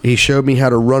Marine. He showed me how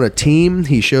to run a team.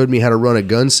 He showed me how to run a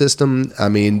gun system. I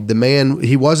mean, the man,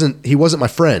 he wasn't my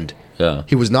friend. Yeah.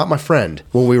 He was not my friend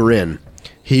when we were in.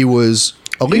 He was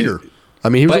a leader. I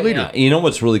mean, he was a leader. You know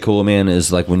what's really cool, man,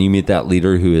 is like when you meet that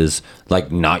leader who is like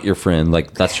not your friend,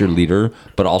 like that's your leader,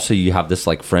 but also you have this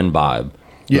like friend vibe.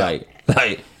 Yeah.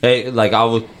 Like hey, like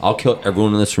I'll kill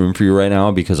everyone in this room for you right now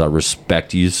because I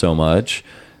respect you so much.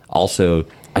 Also,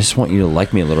 I just want you to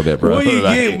like me a little bit, bro.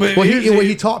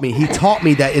 He taught me. He taught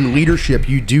me that in leadership,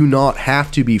 you do not have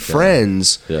to be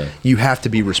friends. Yeah. You have to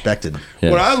be respected.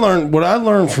 Yes. What I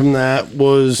learned from that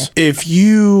was if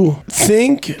you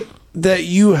think that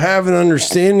you have an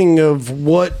understanding of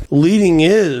what leading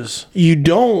is. You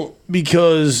don't,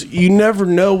 because you never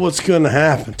know what's going to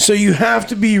happen. So you have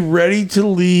to be ready to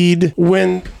lead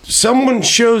when someone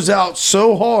shows out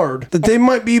so hard that they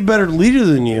might be a better leader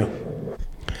than you.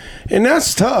 And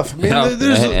that's tough. I mean,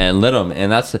 and let them.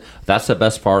 And that's the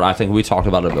best part. I think we talked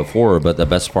about it before, but the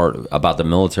best part about the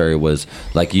military was,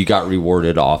 like, you got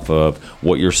rewarded off of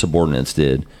what your subordinates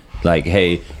did. Like,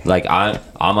 hey, like,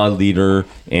 I'm a leader,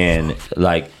 and,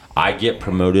 like, I get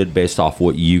promoted based off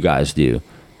what you guys do.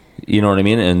 You know what I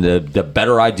mean? And the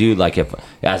better I do, like, if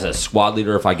as a squad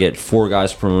leader, if I get 4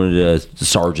 guys promoted to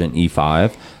sergeant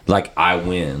E5, like, I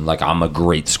win. Like, I'm a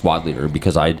great squad leader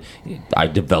because I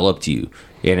developed you.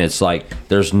 And it's like,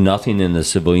 there's nothing in the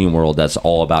civilian world that's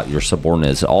all about your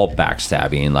subordinates, all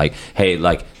backstabbing. Like, hey,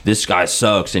 like, this guy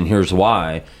sucks, and here's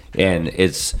why. And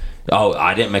it's, oh,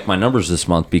 I didn't make my numbers this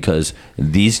month because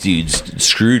these dudes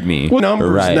screwed me. What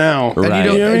numbers now? Right.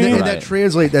 And that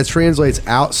translates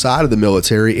outside of the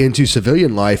military into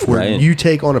civilian life, where you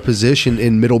take on a position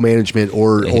in middle management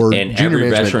or and junior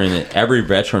management. Every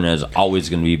veteran is always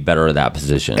going to be better at that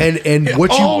position. And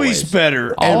what you always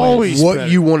better. Always what better.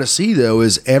 You want to see, though,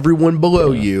 is everyone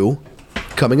below you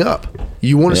coming up.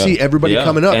 You want to see everybody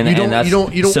coming up. You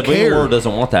don't civilian care. world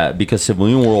doesn't want that, because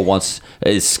civilian world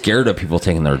is scared of people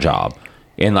taking their job.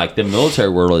 And, like, the military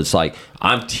world, it's like,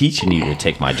 I'm teaching you to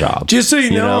take my job. Just so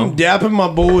you know, I'm dapping my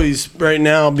boys right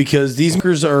now, because these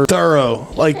fuckers are thorough.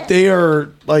 Like, they are,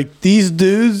 like, these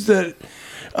dudes that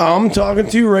I'm talking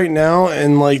to right now,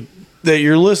 and, like, that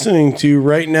you're listening to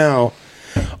right now,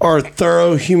 are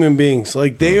thorough human beings.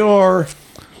 Like, they are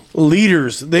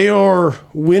leaders, they are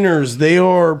winners, they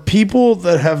are people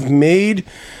that have made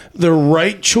the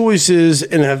right choices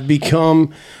and have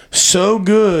become so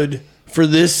good for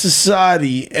this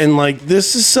society. And, like,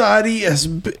 this society has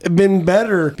been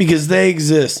better because they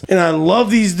exist. And I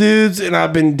love these dudes, and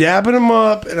I've been dabbing them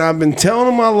up, and I've been telling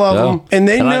them I love them, and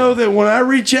they know that when I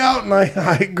reach out and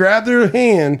I grab their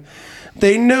hand,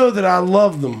 they know that I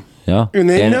love them. And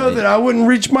they know that I wouldn't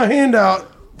reach my hand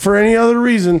out for any other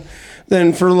reason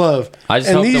than for love.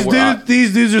 And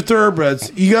these dudes are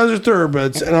thoroughbreds. You guys are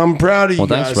thoroughbreds, and I'm proud of you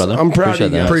guys. Thanks, brother. I'm proud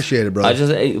of you guys. Appreciate it,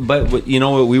 brother. But you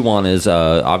know what we want is,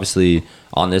 obviously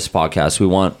on this podcast, we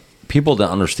want people to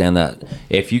understand that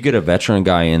if you get a veteran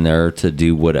guy in there to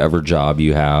do whatever job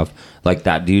you have, like,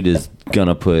 that dude is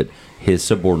gonna put his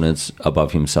subordinates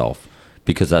above himself,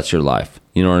 because that's your life.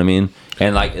 You know what I mean?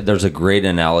 And, like, there's a great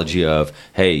analogy of,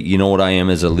 hey, you know what I am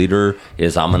as a leader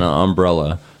is I'm an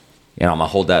umbrella, and I'm gonna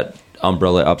hold that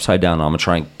umbrella upside down. I'm gonna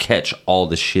try and catch all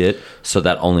the shit so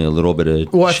that only a little bit of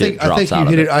shit drops out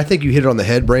of it. I think you hit it on the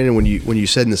head, Brandon, when you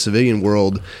said in the civilian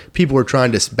world, people are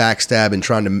trying to backstab and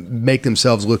trying to make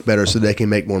themselves look better so they can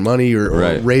make more money or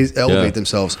elevate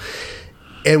themselves.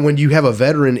 And when you have a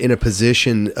veteran in a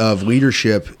position of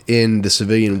leadership in the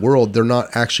civilian world, they're not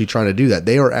actually trying to do that.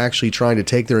 They are actually trying to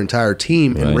take their entire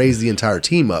team and raise the entire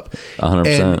team up. 100%.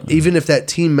 And even if that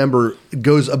team member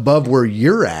goes above where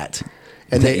you're at,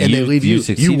 and they leave you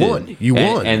won. You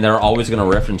won. And they're always going to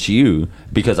reference you,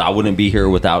 because I wouldn't be here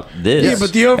without this. Yeah,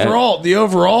 but the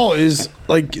overall is,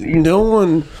 like, no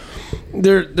one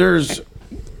there's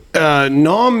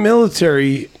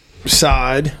non-military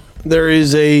side. There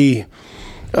is an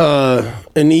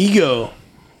ego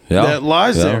that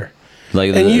lies there.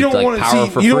 Like, and you don't want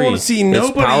to see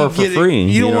nobody get free.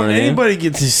 You don't want anybody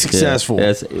get successful.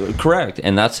 Yeah, that's correct.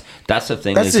 And that's the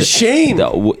thing. That's a shame.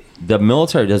 The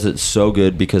military does it so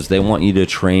good because they want you to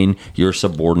train your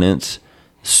subordinates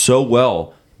so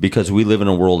well, because we live in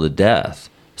a world of death.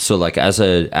 So, like, as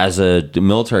a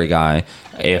military guy,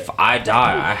 if I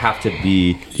die, I have to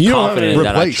be confident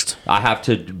that I have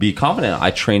to be confident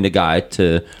I trained a guy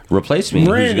to replace me, who's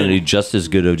going to do just as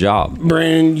good a job.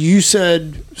 Brandon, you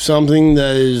said something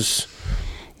that is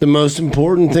the most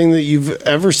important thing that you've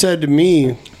ever said to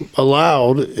me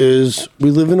aloud, is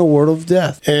we live in a world of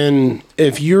death. And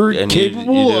if you're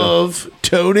capable of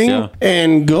toting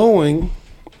and going,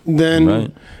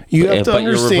 then you have to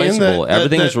understand that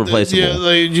everything is replaceable. Yeah,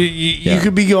 like, you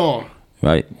could be gone.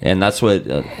 Right. And that's what,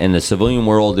 in the civilian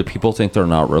world, the people think they're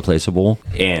not replaceable,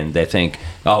 and they think,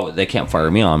 oh, they can't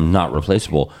fire me, I'm not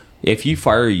replaceable. If you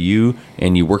fire you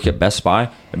and you work at Best Buy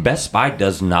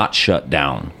does not shut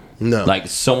down. No. Like,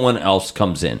 someone else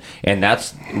comes in, and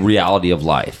that's reality of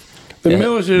life. The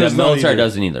military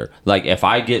doesn't either. Like, if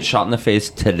I get shot in the face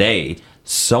today,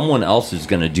 someone else is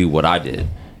going to do what I did.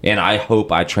 And I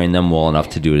hope I train them well enough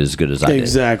to do it as good as I did.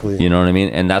 Exactly. You know what I mean?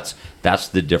 And that's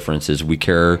the difference, is we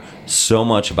care so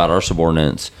much about our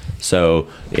subordinates. So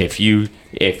if you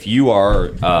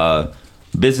are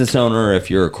business owner, if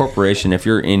you're a corporation, if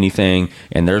you're anything,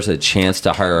 and there's a chance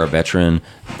to hire a veteran,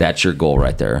 that's your goal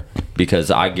right there.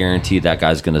 Because I guarantee that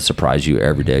guy's going to surprise you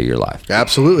every day of your life.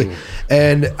 Absolutely.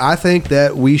 And I think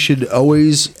that we should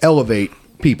always elevate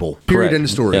people. Period. Correct. End of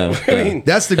story. Yeah. I mean,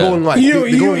 that's the goal in life.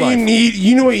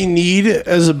 You know what you need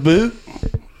as a boot?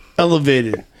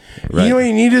 Elevated. Right. You know what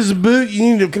you need as a boot?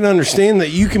 You need to understand that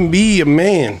you can be a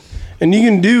man. And you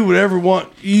can do whatever you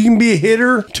want. You can be a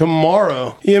hitter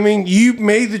tomorrow. I mean, you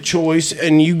made the choice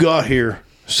and you got here.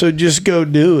 So just go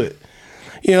do it.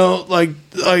 You know, like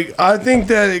I think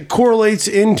that it correlates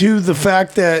into the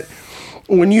fact that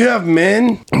when you have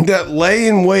men that lay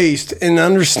in waste and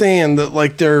understand that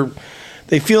like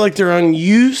they feel like they're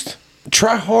unused,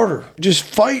 try harder. Just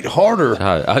fight harder.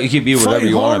 You can be whatever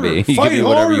you want to be. You can be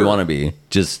whatever you want to be.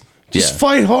 Just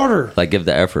fight harder. Like, give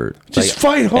the effort. Just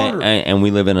fight harder. And we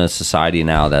live in a society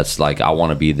now that's like, I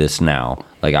want to be this now.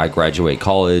 Like, I graduate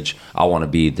college. I want to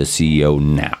be the CEO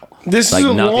now. This is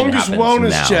the longest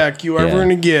wellness check you ever going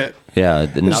to get. Yeah,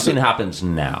 nothing happens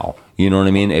now. You know what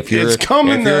I mean? If you're a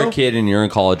kid and you're in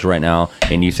college right now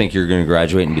and you think you're going to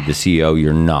graduate and be the CEO,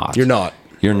 you're not. You're not.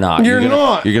 You're not. You're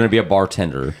going to be a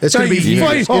bartender. It's going to be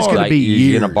years. It's going to be years.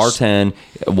 You're going to bartend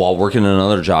while working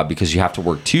another job because you have to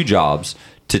work 2 jobs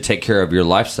to take care of your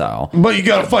lifestyle. But you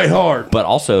got to fight hard. But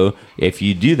also, if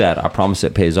you do that, I promise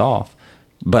it pays off.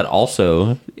 But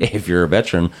also, if you're a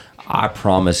veteran, I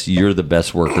promise you're the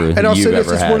best worker you've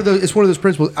ever had. It's one of those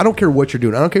principles. I don't care what you're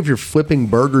doing. I don't care if you're flipping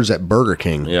burgers at Burger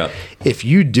King. Yeah. If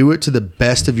you do it to the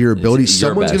best of your ability,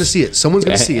 someone's going to see it. Someone's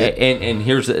going to see it. And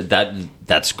here's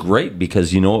that's great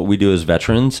because you know what we do as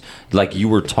veterans? Like, you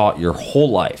were taught your whole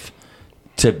life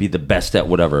to be the best at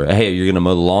whatever. Hey, you're going to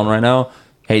mow the lawn right now?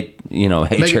 Hey,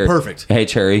 Make Cherry. It perfect. Hey,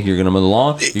 Cherry, you're gonna mow the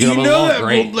lawn. You're gonna mow the lawn.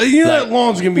 Great. You know that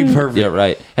lawn's gonna be perfect. Yeah,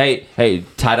 right. Hey,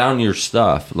 tie down your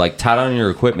stuff. Like, tie down your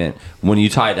equipment. When you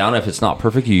tie it down, if it's not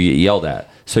perfect, you get yelled at.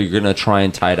 So you're gonna try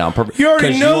and tie it down perfect. You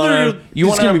already know you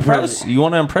want to impress. You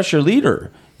want to impress your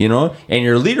leader. And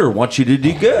your leader wants you to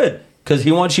do good because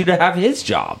he wants you to have his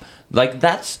job. Like,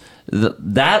 that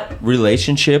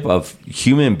relationship of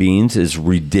human beings is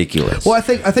ridiculous. Well, I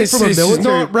think from a military, it's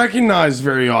not recognized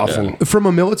very often. Yeah. From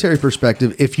a military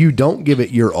perspective, if you don't give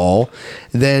it your all,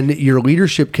 then your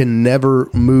leadership can never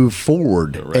move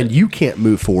forward, and you can't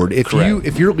move forward. If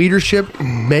your leadership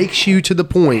makes you to the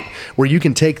point where you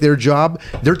can take their job,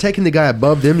 they're taking the guy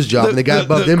above them's job, and the guy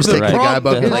above them's taking the guy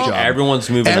above his job. Everyone's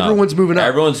moving up. Everyone's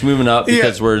moving up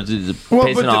because we're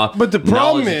pacing off. But the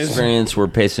problem is experience.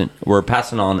 We're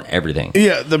passing on everything.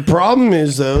 Yeah, the problem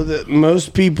is though that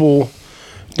most people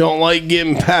don't like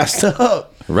getting passed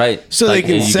up. Right. So they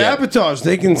can sabotage.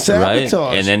 Right.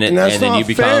 And that's not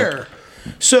fair.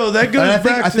 So that goes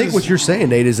back to... I think what you're saying,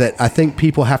 Nate, is that I think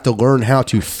people have to learn how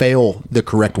to fail the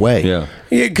correct way. Yeah.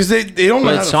 Yeah, because they don't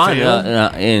know how to fail.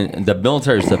 And the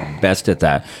military is the best at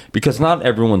that because not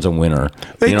everyone's a winner.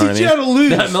 They teach you how to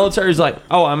lose. The military is like,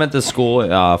 I'm at this school,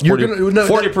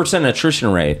 40%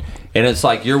 attrition rate. And it's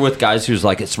like you're with guys who's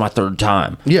like, it's my 3rd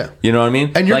time. Yeah. You know what I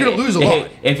mean? And you're going to lose a lot.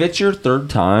 If it's your 3rd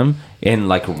time in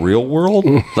like real world,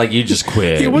 like you just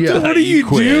quit. Yeah, what are you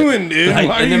doing, dude?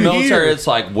 Like, in the military, it's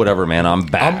like, whatever, man, I'm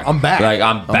back. I'm back. Like,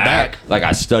 I'm back. Like,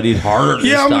 I studied harder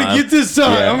this time. time. I'm going to get this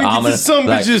time. I'm going to get this some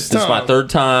bitch this time. It's my 3rd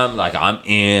time. Like, I'm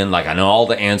in. Like, I know all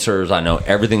the answers. I know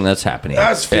everything that's happening.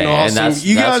 That's awesome.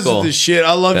 You guys are the shit.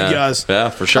 I love you guys. Yeah,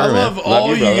 for sure, I love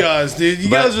all you guys, dude. You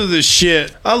guys are the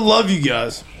shit. I love you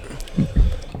guys.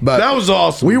 But that was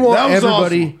awesome. We want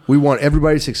everybody. Awesome. We want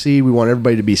everybody to succeed. We want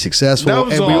everybody to be successful.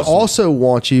 We also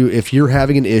want you, if you're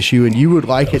having an issue and you would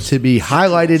like it to be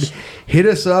highlighted, hit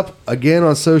us up again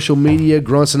on social media.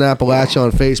 Grunts in Appalachia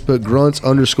on Facebook.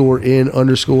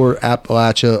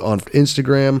 Grunts_in_Appalachia on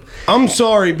Instagram. I'm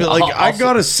sorry, but I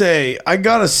gotta say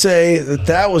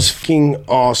that was fucking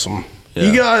awesome. Yeah.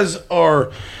 You guys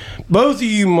are. Both of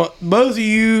you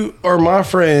are my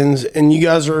friends, and you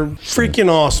guys are freaking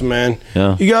awesome, man.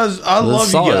 Yeah. You guys, I love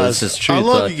you guys. This is true. I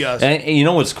love you guys. And you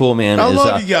know what's cool, man? I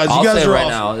love you guys. You guys are awesome.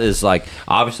 Now is like,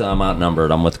 obviously I'm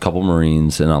outnumbered. I'm with a couple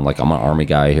Marines, and I'm an Army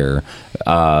guy here.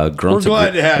 We're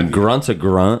glad to have you. Grunt's a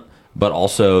grunt. But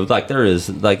also,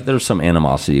 there's some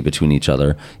animosity between each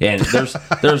other, and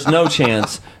there's no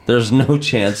chance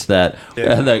that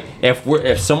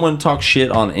if someone talks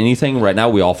shit on anything right now,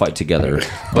 we all fight together.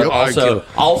 But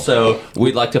also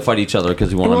we'd like to fight each other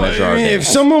because we want to measure our days. If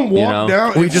someone walked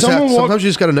down, sometimes you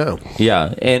just got to know.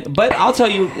 Yeah, but I'll tell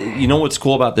you, you know what's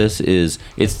cool about this is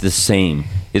it's the same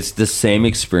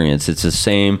experience. It's the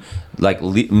same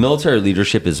military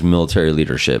leadership is military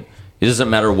leadership. It doesn't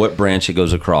matter what branch it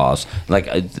goes across. Like,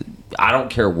 I don't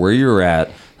care where you're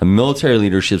at. A military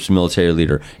leadership's a military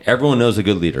leader. Everyone knows a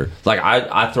good leader. Like,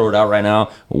 I throw it out right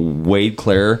now. Wade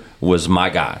Clare was my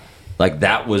guy. Like,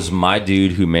 that was my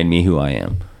dude who made me who I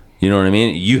am. You know what I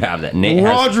mean? You have that. Nate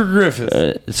Roger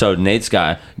Griffith. So Nate's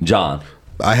guy, John.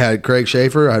 I had Craig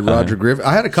Schaefer. I had Roger Griffith.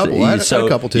 I had a couple. I had a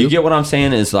couple too. You get what I'm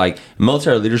saying? Is like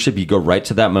military leadership. You go right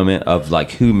to that moment of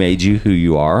like who made you who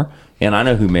you are, and I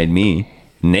know who made me.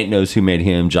 Nate knows who made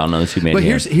him. John knows who made him. But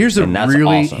here's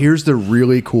the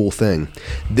really cool thing.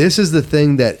 This is the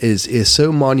thing that is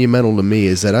so monumental to me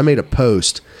is that I made a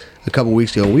post a couple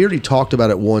weeks ago. We already talked about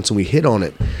it once and we hit on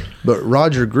it. But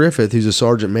Roger Griffith, who's a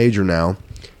sergeant major now,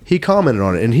 he commented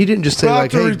on it, and he didn't just say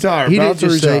he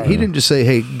didn't just say,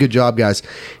 "Hey, good job, guys."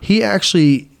 He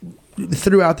actually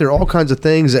threw out there all kinds of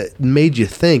things that made you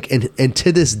think, and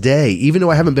to this day, even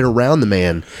though I haven't been around the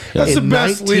man, that's the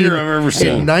best leader I've ever seen.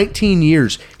 In 19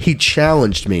 years, he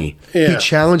challenged me. Yeah. He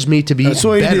challenged me to be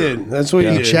better. That's what he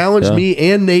did. He challenged me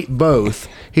and Nate both.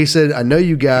 He said, "I know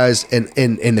you guys," and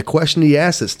the question he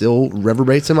asked that still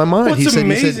reverberates in my mind. What's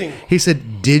amazing? He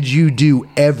said, "Did you do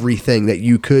everything that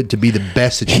you could to be the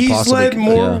best that you possibly could?" He's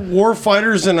led more war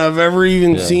fighters than I've ever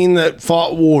even seen that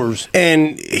fought wars,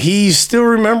 and he still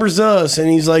remembers us. And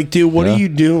he's like, "Dude, what are you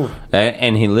doing?"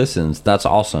 And he listens. That's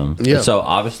awesome. Yeah. So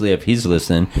obviously, if he's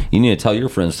listening, you need to tell your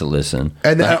friends to listen.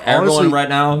 And like, everyone right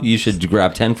now, you should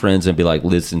grab 10 friends and be like,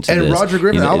 "Listen to this." And Roger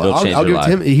Griffin, I'll give it to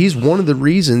him. He's one of the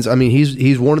reasons. I mean,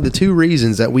 he's one of the two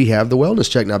reasons that we have the wellness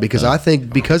check now, because I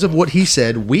think because of what he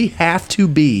said, we have to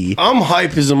be. I'm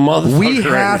hype as a motherfucker. We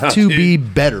have to be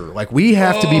better. Like we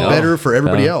have to be better for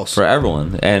everybody else, for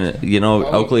everyone. And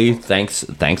Oakley, thanks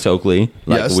Oakley.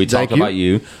 Like we talked about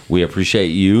you. We appreciate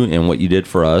you and what you did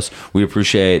for us. We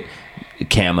appreciate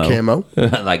Camo.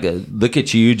 Like, look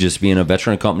at you just being a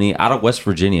veteran company out of West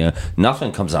Virginia.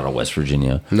 Nothing comes out of West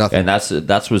Virginia. Nothing. And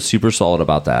that's what's super solid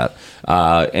about that.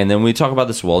 And then we talk about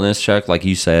this wellness check, like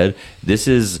you said. This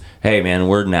is, hey, man,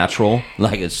 we're natural.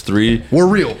 Like, it's three. We're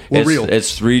real. We're real.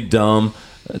 It's three dumb,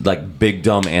 like, big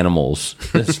dumb animals.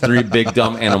 It's three big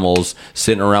dumb animals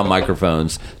sitting around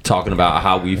microphones talking about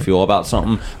how we feel about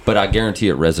something. But I guarantee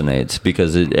it resonates,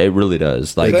 because it really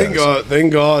does. Like, thank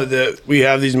God that we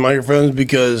have these microphones,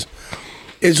 because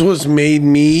it's what's made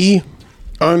me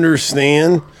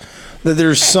understand that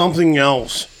there's something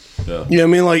else. Yeah. You know what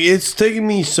I mean? Like, it's taken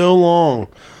me so long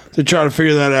to try to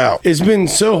figure that out. It's been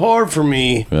so hard for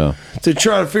me to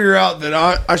try to figure out that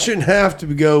I shouldn't have to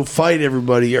go fight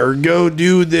everybody or go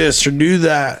do this or do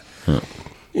that.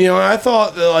 You know, I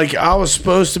thought that, like, I was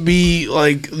supposed to be,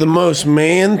 like, the most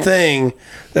man thing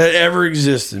that ever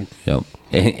existed. Yep.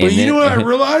 But you know what I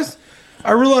realized?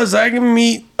 I realized I can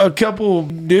meet a couple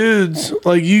dudes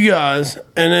like you guys,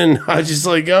 and then I just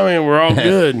like, I mean, we're all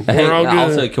good. We're all good.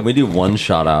 Also, can we do one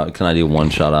shout out? Can I do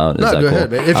one shout out? Is that go ahead,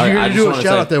 man. If you're going to do a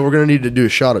shout out, then we're going to need to do a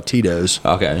shot of Tito's.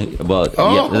 Okay. Well, that's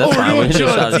fine. We're doing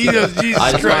a shot of Tito's.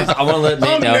 Jesus Christ. I want to let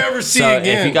Nate know. I'll never see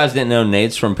again. If you guys didn't know,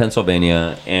 Nate's from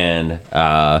Pennsylvania, and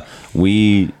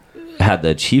we had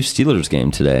the Chiefs-Steelers game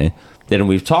today. Then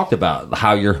we've talked about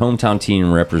how your hometown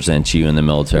team represents you in the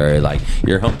military. Like,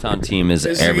 your hometown team is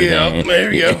everything.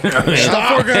 There you go.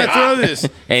 Stop or can I throw this?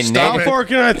 Stop or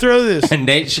can I throw this? And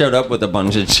Nate showed up with a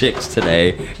bunch of chicks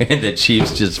today, and the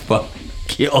Chiefs just fucking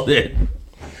killed it.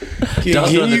 Can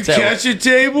you catch a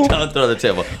table? Don't throw the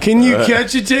table. Can you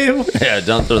catch a table? Yeah,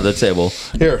 don't throw the table.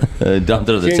 Here. Don't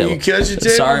throw the table. Can you catch a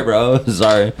table? Sorry, bro.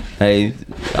 Sorry. Hey,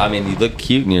 I mean, you look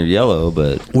cute and you're yellow,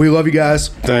 but... We love you guys.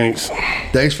 Thanks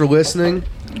for listening.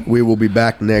 We will be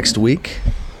back next week.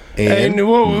 And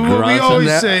what we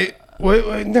always say...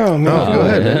 Wait, no. Go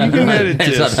ahead, man. You can edit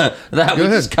this.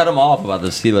 Just cut them off about the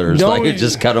Steelers.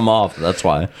 Just cut them off. That's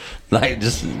why. Like,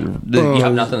 just you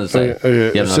have nothing to say.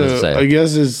 Okay. You have nothing to say. I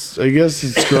guess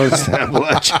it's Grunt Snap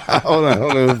Latch Out. Hold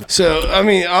on. So I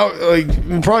mean, I'll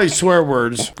probably swear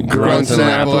words. Grunt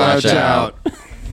Snap Latch Out.